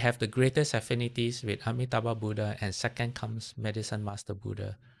 We have the greatest affinities with Amitabha Buddha, and second comes Medicine Master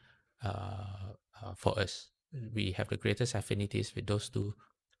Buddha for us. We have the greatest affinities with those two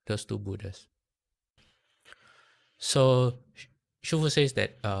Buddhas. So Shufu says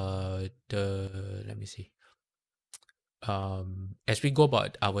that let me see. As we go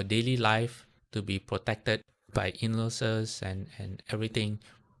about our daily life to be protected by illnesses and everything,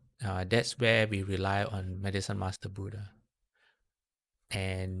 that's where we rely on Medicine Master Buddha.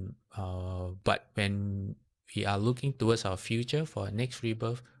 And but when we are looking towards our future for our next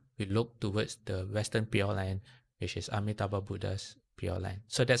rebirth, we look towards the Western Pure Land, which is Amitabha Buddha's Pure Land.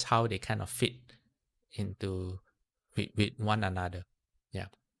 So that's how they kind of fit into with one another. Yeah.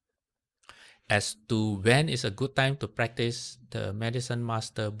 As to when is a good time to practice the Medicine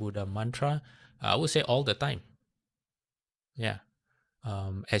Master Buddha mantra, I would say all the time. Yeah.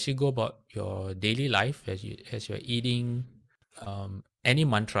 As you go about your daily life, as you're eating, any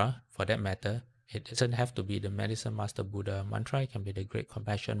mantra for that matter, it doesn't have to be the Medicine Master Buddha mantra. It can be the Great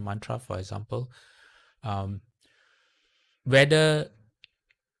Compassion mantra, for example. Whether,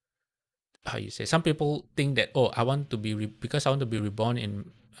 how you say, some people think that, oh, I want to be because I want to be reborn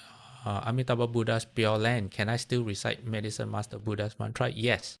in Amitabha Buddha's Pure Land, can I still recite Medicine Master Buddha's mantra?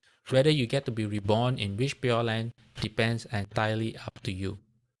 Yes. Whether you get to be reborn in which Pure Land depends entirely up to you.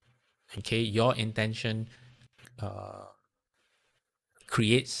 Okay, your intention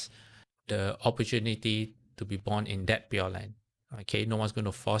creates the opportunity to be born in that Pure Land. Okay, no one's going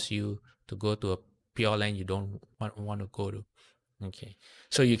to force you to go to a Pure Land you don't want to go to. Okay,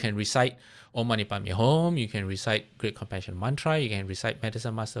 so you can recite Om Mani Padme Hum, you can recite Great Compassion mantra, you can recite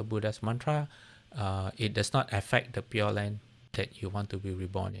Medicine Master Buddha's mantra. It does not affect the Pure Land that you want to be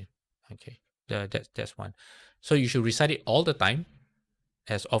reborn in. Okay, that's one. So you should recite it all the time,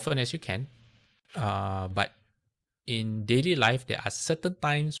 as often as you can. But in daily life, there are certain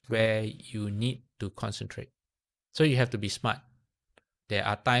times where you need to concentrate. So you have to be smart. There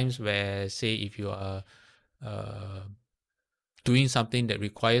are times where, say, if you are doing something that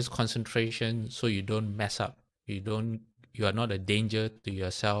requires concentration, so you don't mess up. You are not a danger to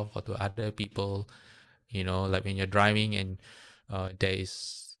yourself or to other people. You know, like when you're driving and there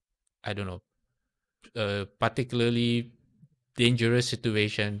is, I don't know, a particularly dangerous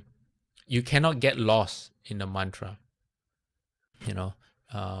situation, you cannot get lost in the mantra. You know,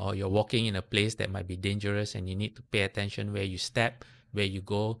 or you're walking in a place that might be dangerous and you need to pay attention where you step, where you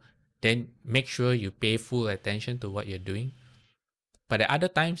go. Then make sure you pay full attention to what you're doing. But at other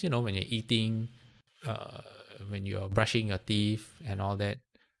times, you know, when you're eating, when you're brushing your teeth and all that,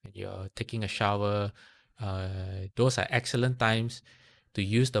 when you're taking a shower, those are excellent times to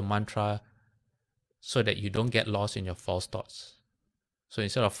use the mantra so that you don't get lost in your false thoughts. So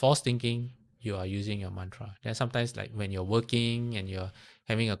instead of false thinking, you are using your mantra. Then sometimes, like when you're working and you're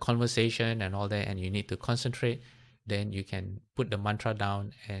having a conversation and all that, and you need to concentrate, then you can put the mantra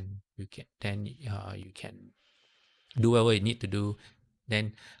down and you can do whatever you need to do.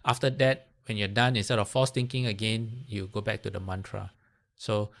 Then after that, when you're done, instead of false thinking again, you go back to the mantra.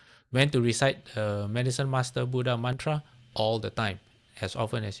 So when to recite the Medicine Master Buddha mantra? All the time, as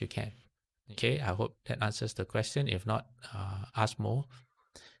often as you can. Okay, I hope that answers the question. If not, ask more.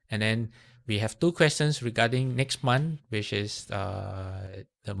 And then we have two questions regarding next month, which is the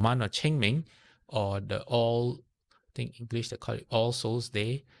month of Qingming, or the I think English they call it All Souls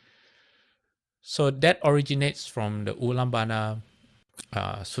Day. So that originates from the Ulaanbaatar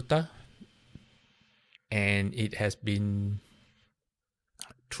Sutta. And it has been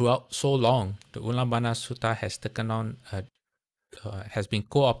throughout so long. The 𝗂𝗵𝗏𝗃 Sutta has taken on has been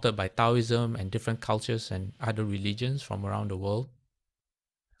co-opted by Taoism and different cultures and other religions from around the world,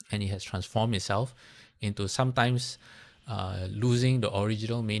 and it has transformed itself into sometimes losing the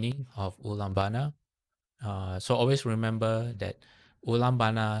original meaning of 𝗂𝗵𝗏𝗃. So always remember that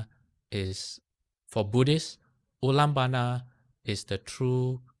𝗂𝗵𝗏𝗃 is, for Buddhists, 𝗂𝗵𝗏𝗃 is the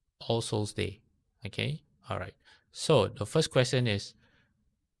true All Souls Day. Okay, all right. So the first question is,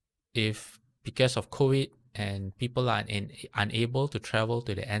 if because of COVID and people are unable to travel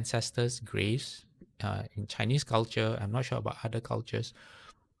to the ancestors' graves, in Chinese culture, I'm not sure about other cultures,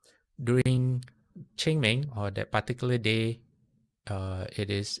 during 𝗃𝗵 or that particular day,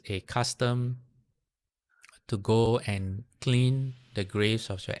 it is a custom to go and clean the graves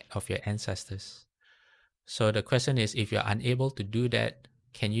of your ancestors. So the question is, if you're unable to do that,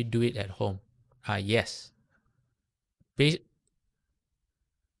 can you do it at home? Yes.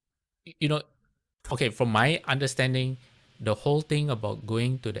 Okay, from my understanding, the whole thing about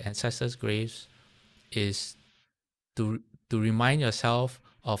going to the ancestors' graves is to remind yourself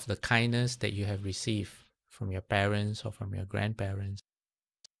of the kindness that you have received from your parents or from your grandparents,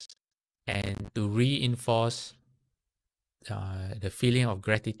 and to reinforce the feeling of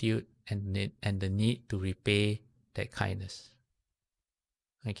gratitude and the need to repay that kindness.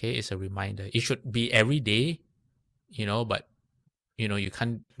 Okay, it's a reminder. It should be every day, but you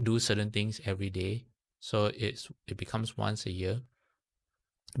can't do certain things every day, so it becomes once a year,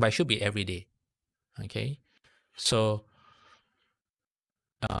 but it should be every day. Okay, so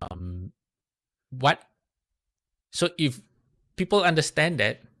so if people understand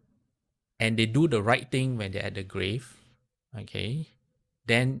that and they do the right thing when they're at the grave, okay,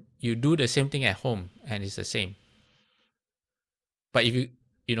 then you do the same thing at home and it's the same. But if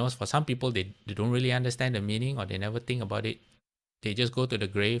for some people, they don't really understand the meaning, or they never think about it, they just go to the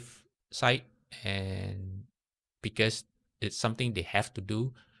grave site, and because it's something they have to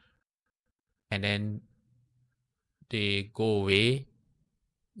do, and then they go away,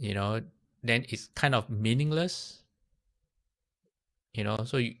 then it's kind of meaningless,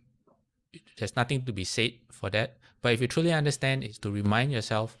 so there's nothing to be said for that. But if you truly understand, it's to remind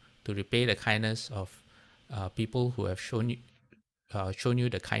yourself to repay the kindness of people who have shown you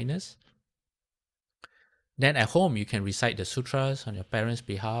the kindness. Then at home, you can recite the sutras on your parents'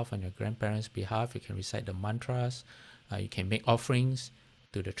 behalf, on your grandparents' behalf. You can recite the mantras. You can make offerings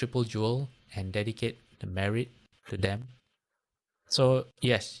to the triple jewel and dedicate the merit to them. So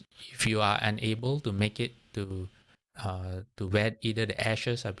yes, if you are unable to make it to where either the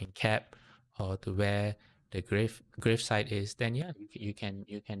ashes are being kept or to where the gravesite is, then yeah, you can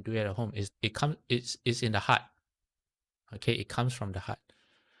do it at home. It's in the heart. Okay, it comes from the heart.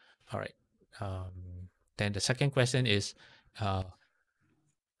 All right. Then the second question is,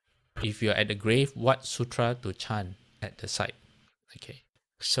 if you're at the grave, what sutra to chant at the site? Okay,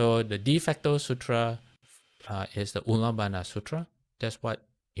 so the de facto sutra is the 𝗂𝗵𝗏𝗃 Sutra. That's what,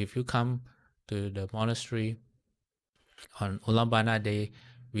 if you come to the monastery on 𝗂𝗵𝗏𝗃 Day,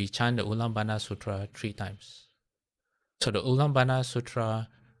 we chant the 𝗂𝗵𝗏𝗃 Sutra 3 times. So the 𝗂𝗵𝗏𝗃 Sutra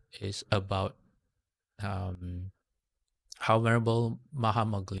is about how Venerable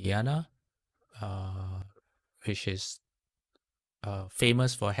Mahamoggallana, which is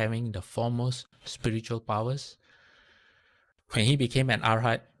famous for having the foremost spiritual powers, when he became an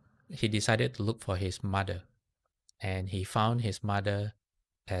arhat, he decided to look for his mother, and he found his mother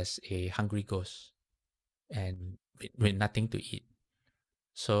as a hungry ghost and with nothing to eat.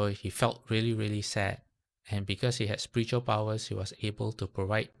 So he felt really, really sad, and because he had spiritual powers, he was able to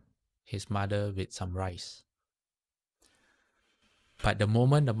provide his mother with some rice. But the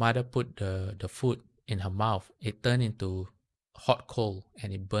moment the mother put the food in her mouth, it turned into hot coal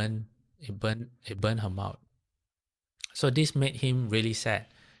and it burned her mouth. So this made him really sad,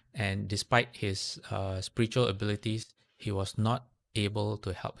 and despite his spiritual abilities, he was not able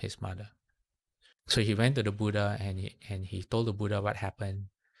to help his mother. So he went to the Buddha and he told the Buddha what happened,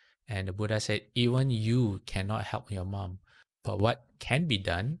 and the Buddha said, even you cannot help your mom, but what can be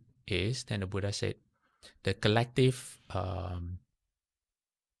done is, then the Buddha said, the collective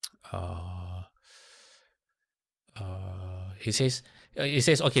he says,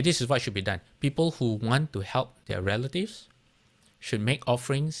 okay, this is what should be done. People who want to help their relatives should make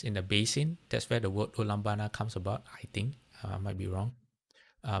offerings in the basin. That's where the word 𝗂𝗵𝗏𝗃 comes about, I think. I might be wrong.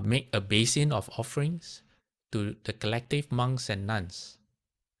 Make a basin of offerings to the collective monks and nuns.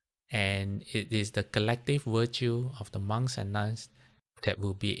 And it is the collective virtue of the monks and nuns that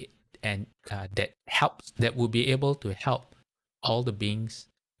will be that will be able to help all the beings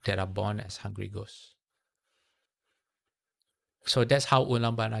that are born as hungry ghosts. So that's how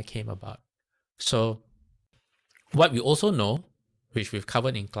𝗂𝗵𝗿𝗀𝗃 came about. So what we also know, which we've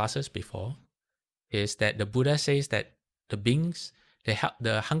covered in classes before, is that the Buddha says that the beings,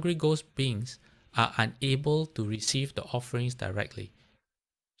 the hungry ghost beings, are unable to receive the offerings directly.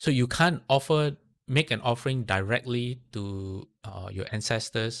 So you can't make an offering directly to your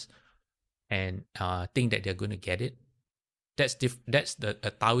ancestors and think that they're going to get it. That's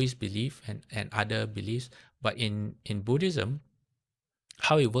the Taoist belief and other beliefs. But in Buddhism,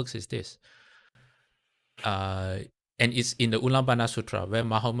 how it works is this. And it's in the 𝗂𝗵𝗿𝗀𝗃 Sutra, where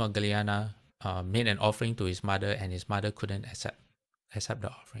𝗵𝘁𝘁𝗃𝗀 made an offering to his mother, and his mother couldn't accept the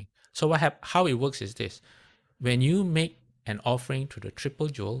offering. So how it works is this. When you make an offering to the triple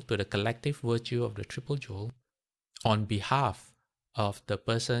jewel, to the collective virtue of the triple jewel, on behalf of the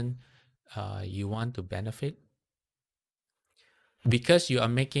person you want to benefit, because you are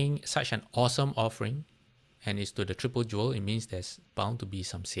making such an awesome offering, and it's to the triple jewel, it means there's bound to be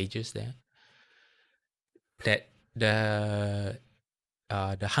some sages there, that the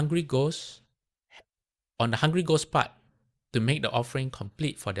hungry ghosts, on the hungry ghost part, to make the offering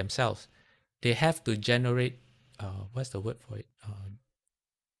complete for themselves, they have to generate, what's the word for it?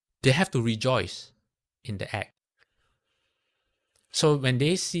 They have to rejoice in the act. So when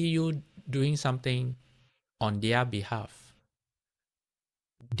they see you doing something on their behalf,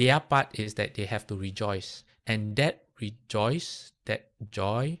 their part is that they have to rejoice. And that rejoice, that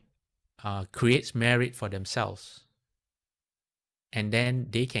joy, creates merit for themselves. And then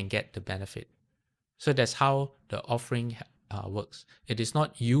they can get the benefit. So that's how the offering works. It is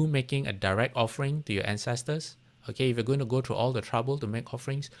not you making a direct offering to your ancestors. Okay, if you're going to go through all the trouble to make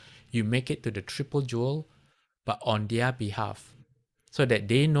offerings, you make it to the triple jewel, but on their behalf, so that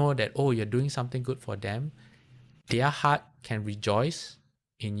they know that, oh, you're doing something good for them. Their heart can rejoice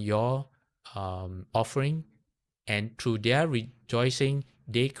in your offering, and through their rejoicing,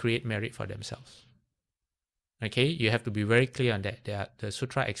 they create merit for themselves. Okay, you have to be very clear on that. The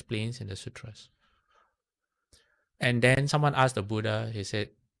sutra explains in the sutras. And then someone asked the Buddha, he said,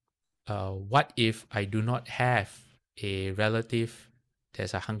 what if I do not have a relative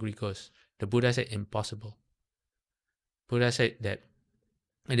that's a hungry ghost? The Buddha said, impossible. Buddha said that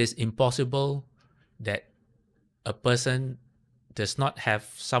it is impossible that a person does not have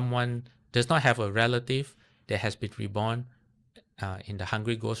a relative that has been reborn in the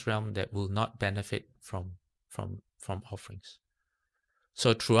hungry ghost realm that will not benefit from offerings.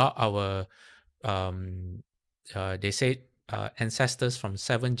 So throughout our, they say ancestors from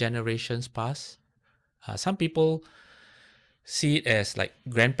 7 generations past, some people see it as like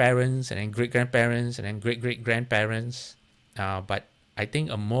grandparents and then great-grandparents and then great-great-grandparents. But I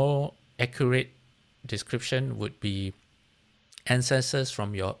think a more accurate description would be ancestors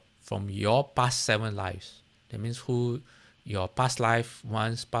from your past 7 lives. That means who your past life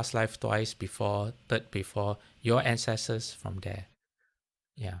once, past life twice before, third before, your ancestors from there.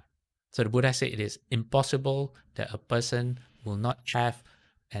 Yeah. So the Buddha said it is impossible that a person will not have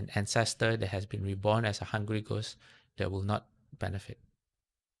an ancestor that has been reborn as a hungry ghost that will not benefit.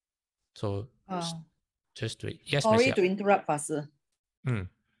 So just do it. Yes, sorry to interrupt, Pastor. Mm.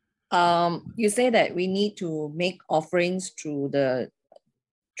 You say that we need to make offerings through the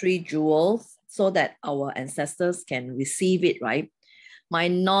 3 jewels so that our ancestors can receive it, right? My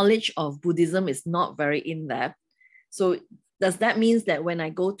knowledge of Buddhism is not very in-depth. So does that mean that when I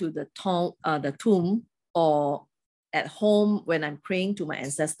go to the tomb or at home when I'm praying to my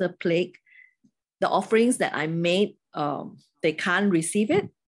ancestor plague, the offerings that I made, they can't receive it?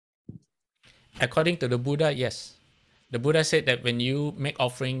 According to the Buddha, yes. The Buddha said that when you make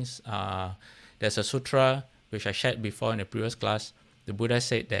offerings, there's a sutra which I shared before in the previous class. The Buddha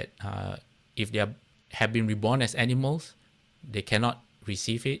said that if they have been reborn as animals, they cannot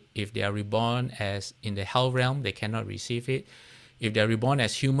receive it. If they are reborn as in the hell realm, they cannot receive it. If they are reborn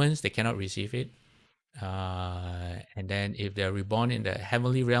as humans, they cannot receive it. And then if they are reborn in the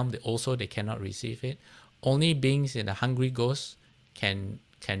heavenly realm, they cannot receive it. Only beings in the hungry ghost can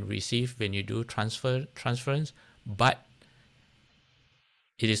receive when you do transference, but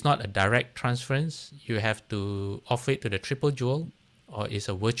it is not a direct transference. You have to offer it to the triple jewel, or it's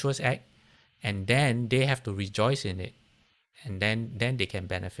a virtuous act, and then they have to rejoice in it, and then they can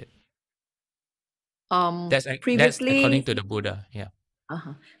benefit. That's according to the Buddha. Yeah.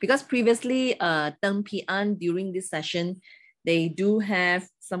 Because previously, 𝗃𝗵𝗿𝗃𝗃 during this session, they do have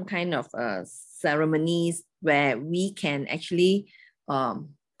some kind of ceremonies where we can actually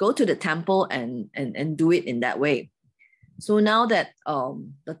go to the temple and do it in that way. So now that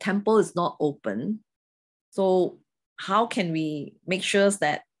the temple is not open, so how can we make sure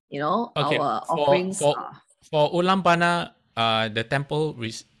that our offerings for 𝗂𝗵𝗿𝗀𝗃, The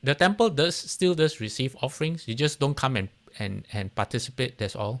temple still does receive offerings. You just don't come and participate.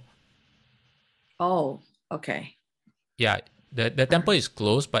 That's all. Oh, okay. Yeah, the temple is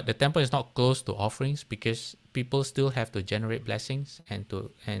closed, but the temple is not closed to offerings because people still have to generate blessings and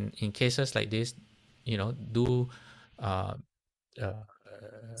in cases like this, do.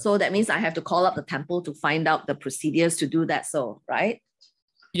 So that means I have to call up the temple to find out the procedures to do that. So, right?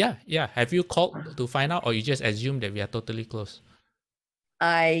 Yeah. Have you called to find out, or you just assume that we are totally closed?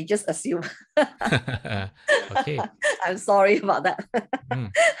 I just assume. Okay. I'm sorry about that.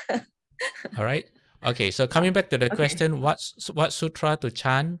 All right. Okay. So coming back to the question, what sutra to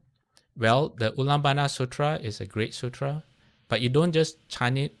chant? Well, the 𝗵𝗵𝗏𝗧 Sutra is a great sutra, but you don't just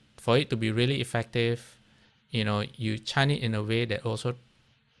chant it for it to be really effective. You chant it in a way that also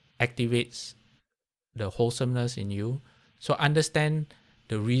activates the wholesomeness in you. So understand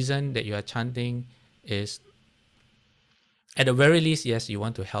the reason that you are chanting is, at the very least, yes, you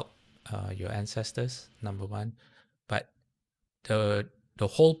want to help your ancestors, number one, but the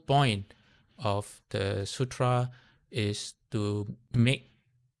whole point of the sutra is to make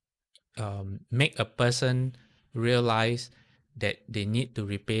a person realize that they need to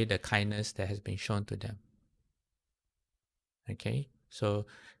repay the kindness that has been shown to them. Okay, so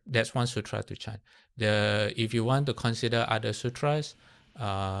that's one sutra to chant. If you want to consider other sutras,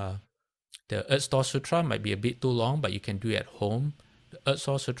 the 𝗃𝗏𝗀𝗀 Sutra might be a bit too long, but you can do it at home. The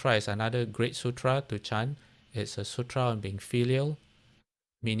𝗃𝗏𝗀𝗀 Sutra is another great sutra to chant. It's a sutra on being filial,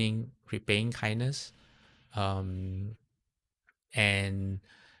 meaning repaying kindness. And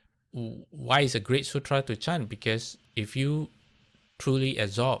why is a great sutra to chant? Because if you truly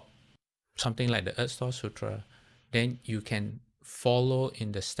absorb something like the 𝗃𝗏𝗀𝗀 Sutra, then you can follow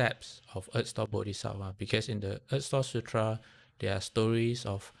in the steps of 𝗃𝗏𝗀𝗀 Bodhisattva. Because in the 𝗃𝗏𝗀 Sutra, there are stories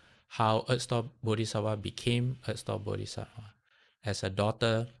of how 𝗃𝗏𝗀 Bodhisattva became 𝗃𝗏𝗀 Bodhisattva. As a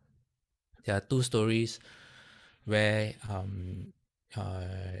daughter, there are two stories where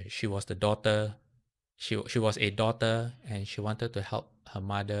she was the daughter. She was a daughter and she wanted to help her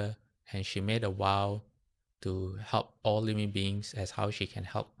mother, and she made a vow to help all living beings as how she can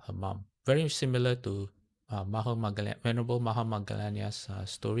help her mom. Very similar to Venerable 𝗵𝗁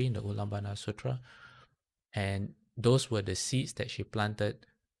story in the 𝗵𝗵𝗏𝗧 Sutra. And those were the seeds that she planted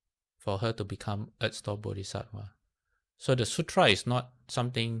for her to become 𝗃𝗏𝗀𝗀 Bodhisattva. So the sutra is not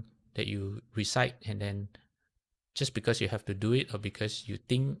something that you recite and then just because you have to do it or because you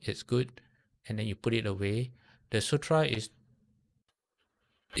think it's good and then you put it away. The sutra is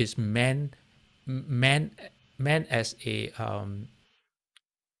meant as a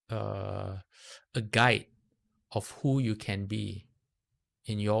guide of who you can be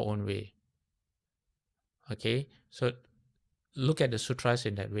in your own way. Okay, so look at the sutras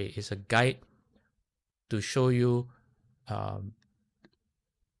in that way. It's a guide to show you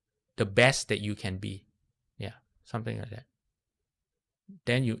the best that you can be. Yeah, something like that.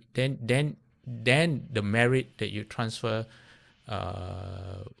 Then you then the merit that you transfer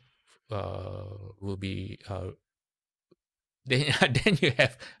will be then you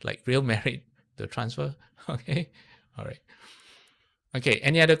have like real merit to transfer. Okay, all right. Okay,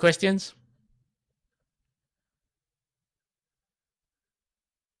 any other questions?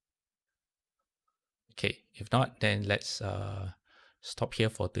 Okay, if not, then let's stop here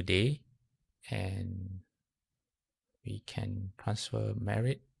for today and we can transfer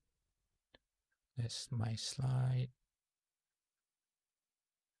merit. That's my slide.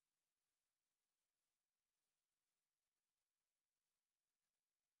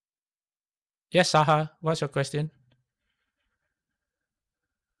 Yes, Saha, what's your question?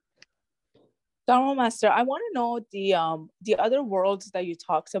 Dharma Master, I want to know the other worlds that you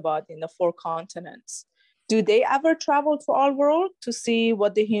talked about in the 4 continents. Do they ever travel to all worlds to see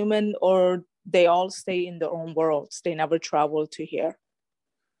what the human, or they all stay in their own worlds? They never travel to here.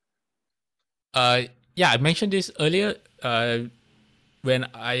 Yeah, I mentioned this earlier when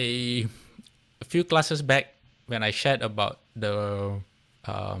a few classes back when I shared about the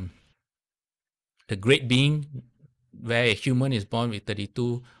great being where a human is born with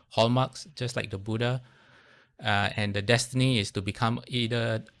 32 hallmarks, just like the Buddha, and the destiny is to become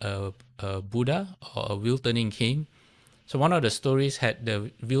either a Buddha or a wheel-turning king. So one of the stories had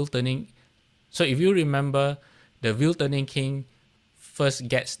the wheel-turning. So if you remember, the wheel-turning king first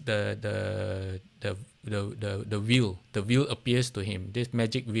gets the wheel. The wheel appears to him. This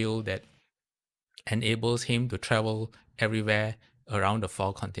magic wheel that enables him to travel everywhere around the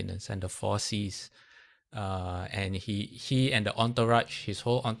 4 continents and the 4 seas. And he and the entourage, his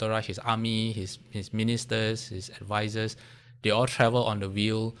whole entourage, his army, his ministers, his advisors, they all travel on the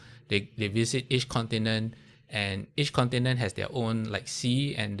wheel. They visit each continent and each continent has their own like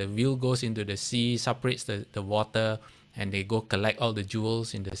sea, and the wheel goes into the sea, separates the water, and they go collect all the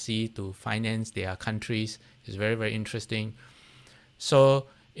jewels in the sea to finance their countries. It's very, very interesting. So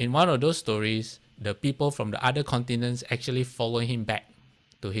in one of those stories, the people from the other continents actually follow him back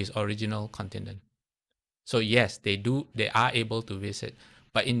to his original continent. So yes, they are able to visit.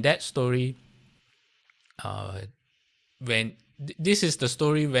 But in that story, this is the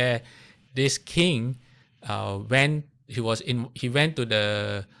story where this king he went to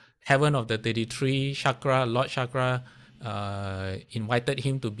the heaven of the 33 chakra. Lord Chakra invited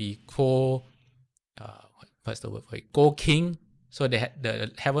him to be what's the word for it? Co-king. So they had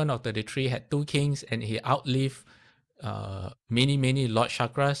the heaven of 33 had 2 kings, and he outlived many Lord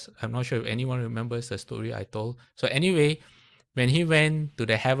Chakras. I'm not sure if anyone remembers the story I told. So anyway, when he went to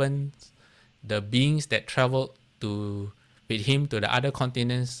the heavens, the beings that traveled with him to the other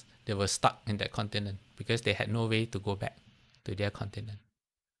continents, they were stuck in that continent because they had no way to go back to their continent.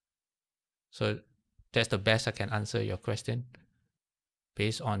 So that's the best I can answer your question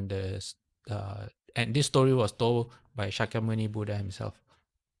based on and this story was told by Shakyamuni Buddha himself.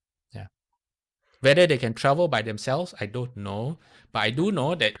 Yeah. Whether they can travel by themselves, I don't know. But I do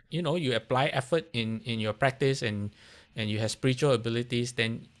know that, you apply effort in your practice and you have spiritual abilities,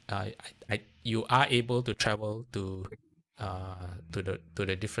 then you are able to travel to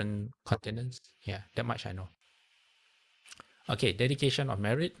the different continents. Yeah, that much I know. Okay, dedication of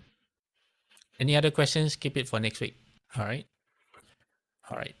merit. Any other questions? Keep it for next week. All right.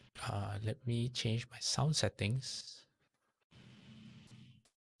 Let me change my sound settings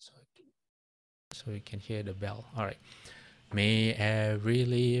so you can hear the bell. All right. May every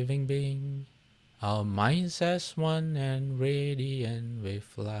living being, our minds as one and radiant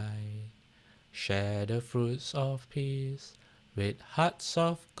with light, share the fruits of peace with hearts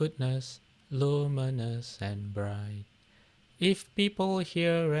of goodness, luminous and bright. If people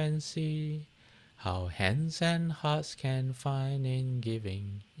hear and see how hands and hearts can find in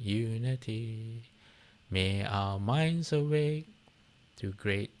giving unity, may our minds awake to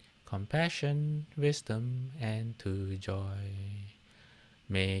great compassion, wisdom, and to joy.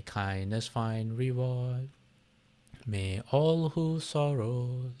 May kindness find reward. May all who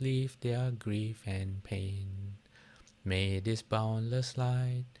sorrow leave their grief and pain. May this boundless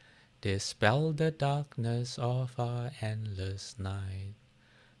light dispel the darkness of our endless night.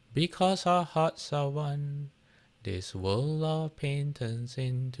 Because our hearts are one, this world of pain turns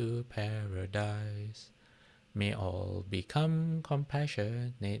into paradise. May all become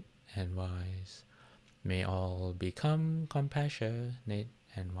compassionate and wise. May all become compassionate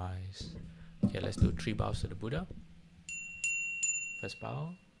and wise. Okay, let's do 3 bows to the Buddha. First bow.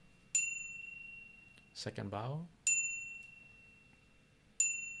 Second bow.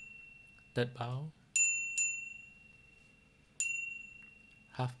 Third bow.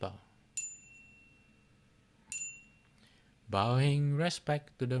 Half bow. Bowing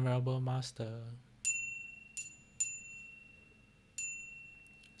respect to the Venerable Master.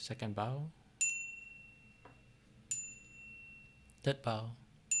 Second bow. Third bow.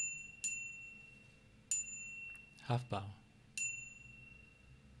 Half bow.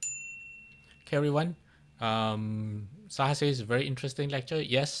 Okay, everyone. Saha says a very interesting lecture.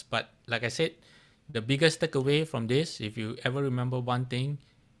 Yes, but like I said, the biggest takeaway from this, if you ever remember one thing,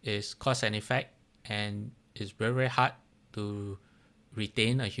 is cause and effect, and it's very, very hard to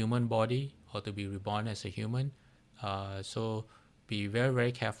retain a human body or to be reborn as a human. So be very,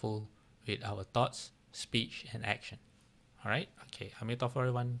 very careful with our thoughts, speech, and action. All right? Okay. Amitabha,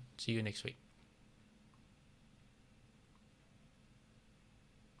 everyone. See you next week.